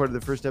already recorded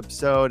the first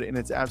episode, and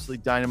it's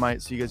absolutely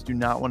dynamite, so you guys do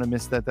not want to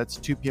miss that. That's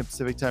 2 p.m.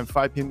 Pacific time,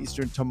 5 p.m.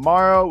 Eastern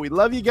tomorrow. We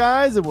love you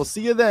guys, and we'll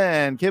see you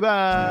then. Okay,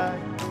 bye.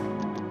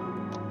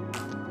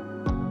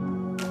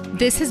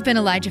 This has been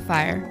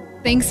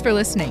ElijahFire. Thanks for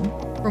listening.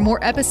 For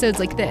more episodes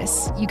like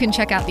this, you can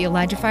check out the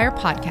ElijahFire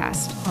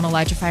podcast on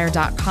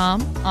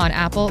ElijahFire.com, on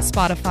Apple,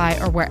 Spotify,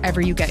 or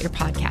wherever you get your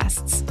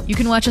podcasts. You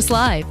can watch us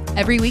live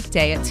every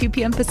weekday at 2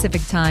 p.m.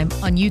 Pacific time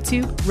on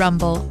YouTube,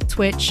 Rumble,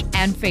 Twitch,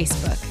 and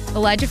Facebook.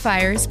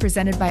 ElijahFire is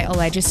presented by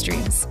Elijah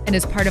Streams and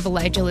is part of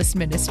Elijah List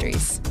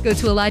Ministries. Go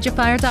to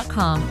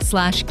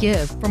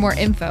ElijahFire.com/give for more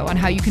info on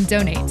how you can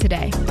donate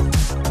today.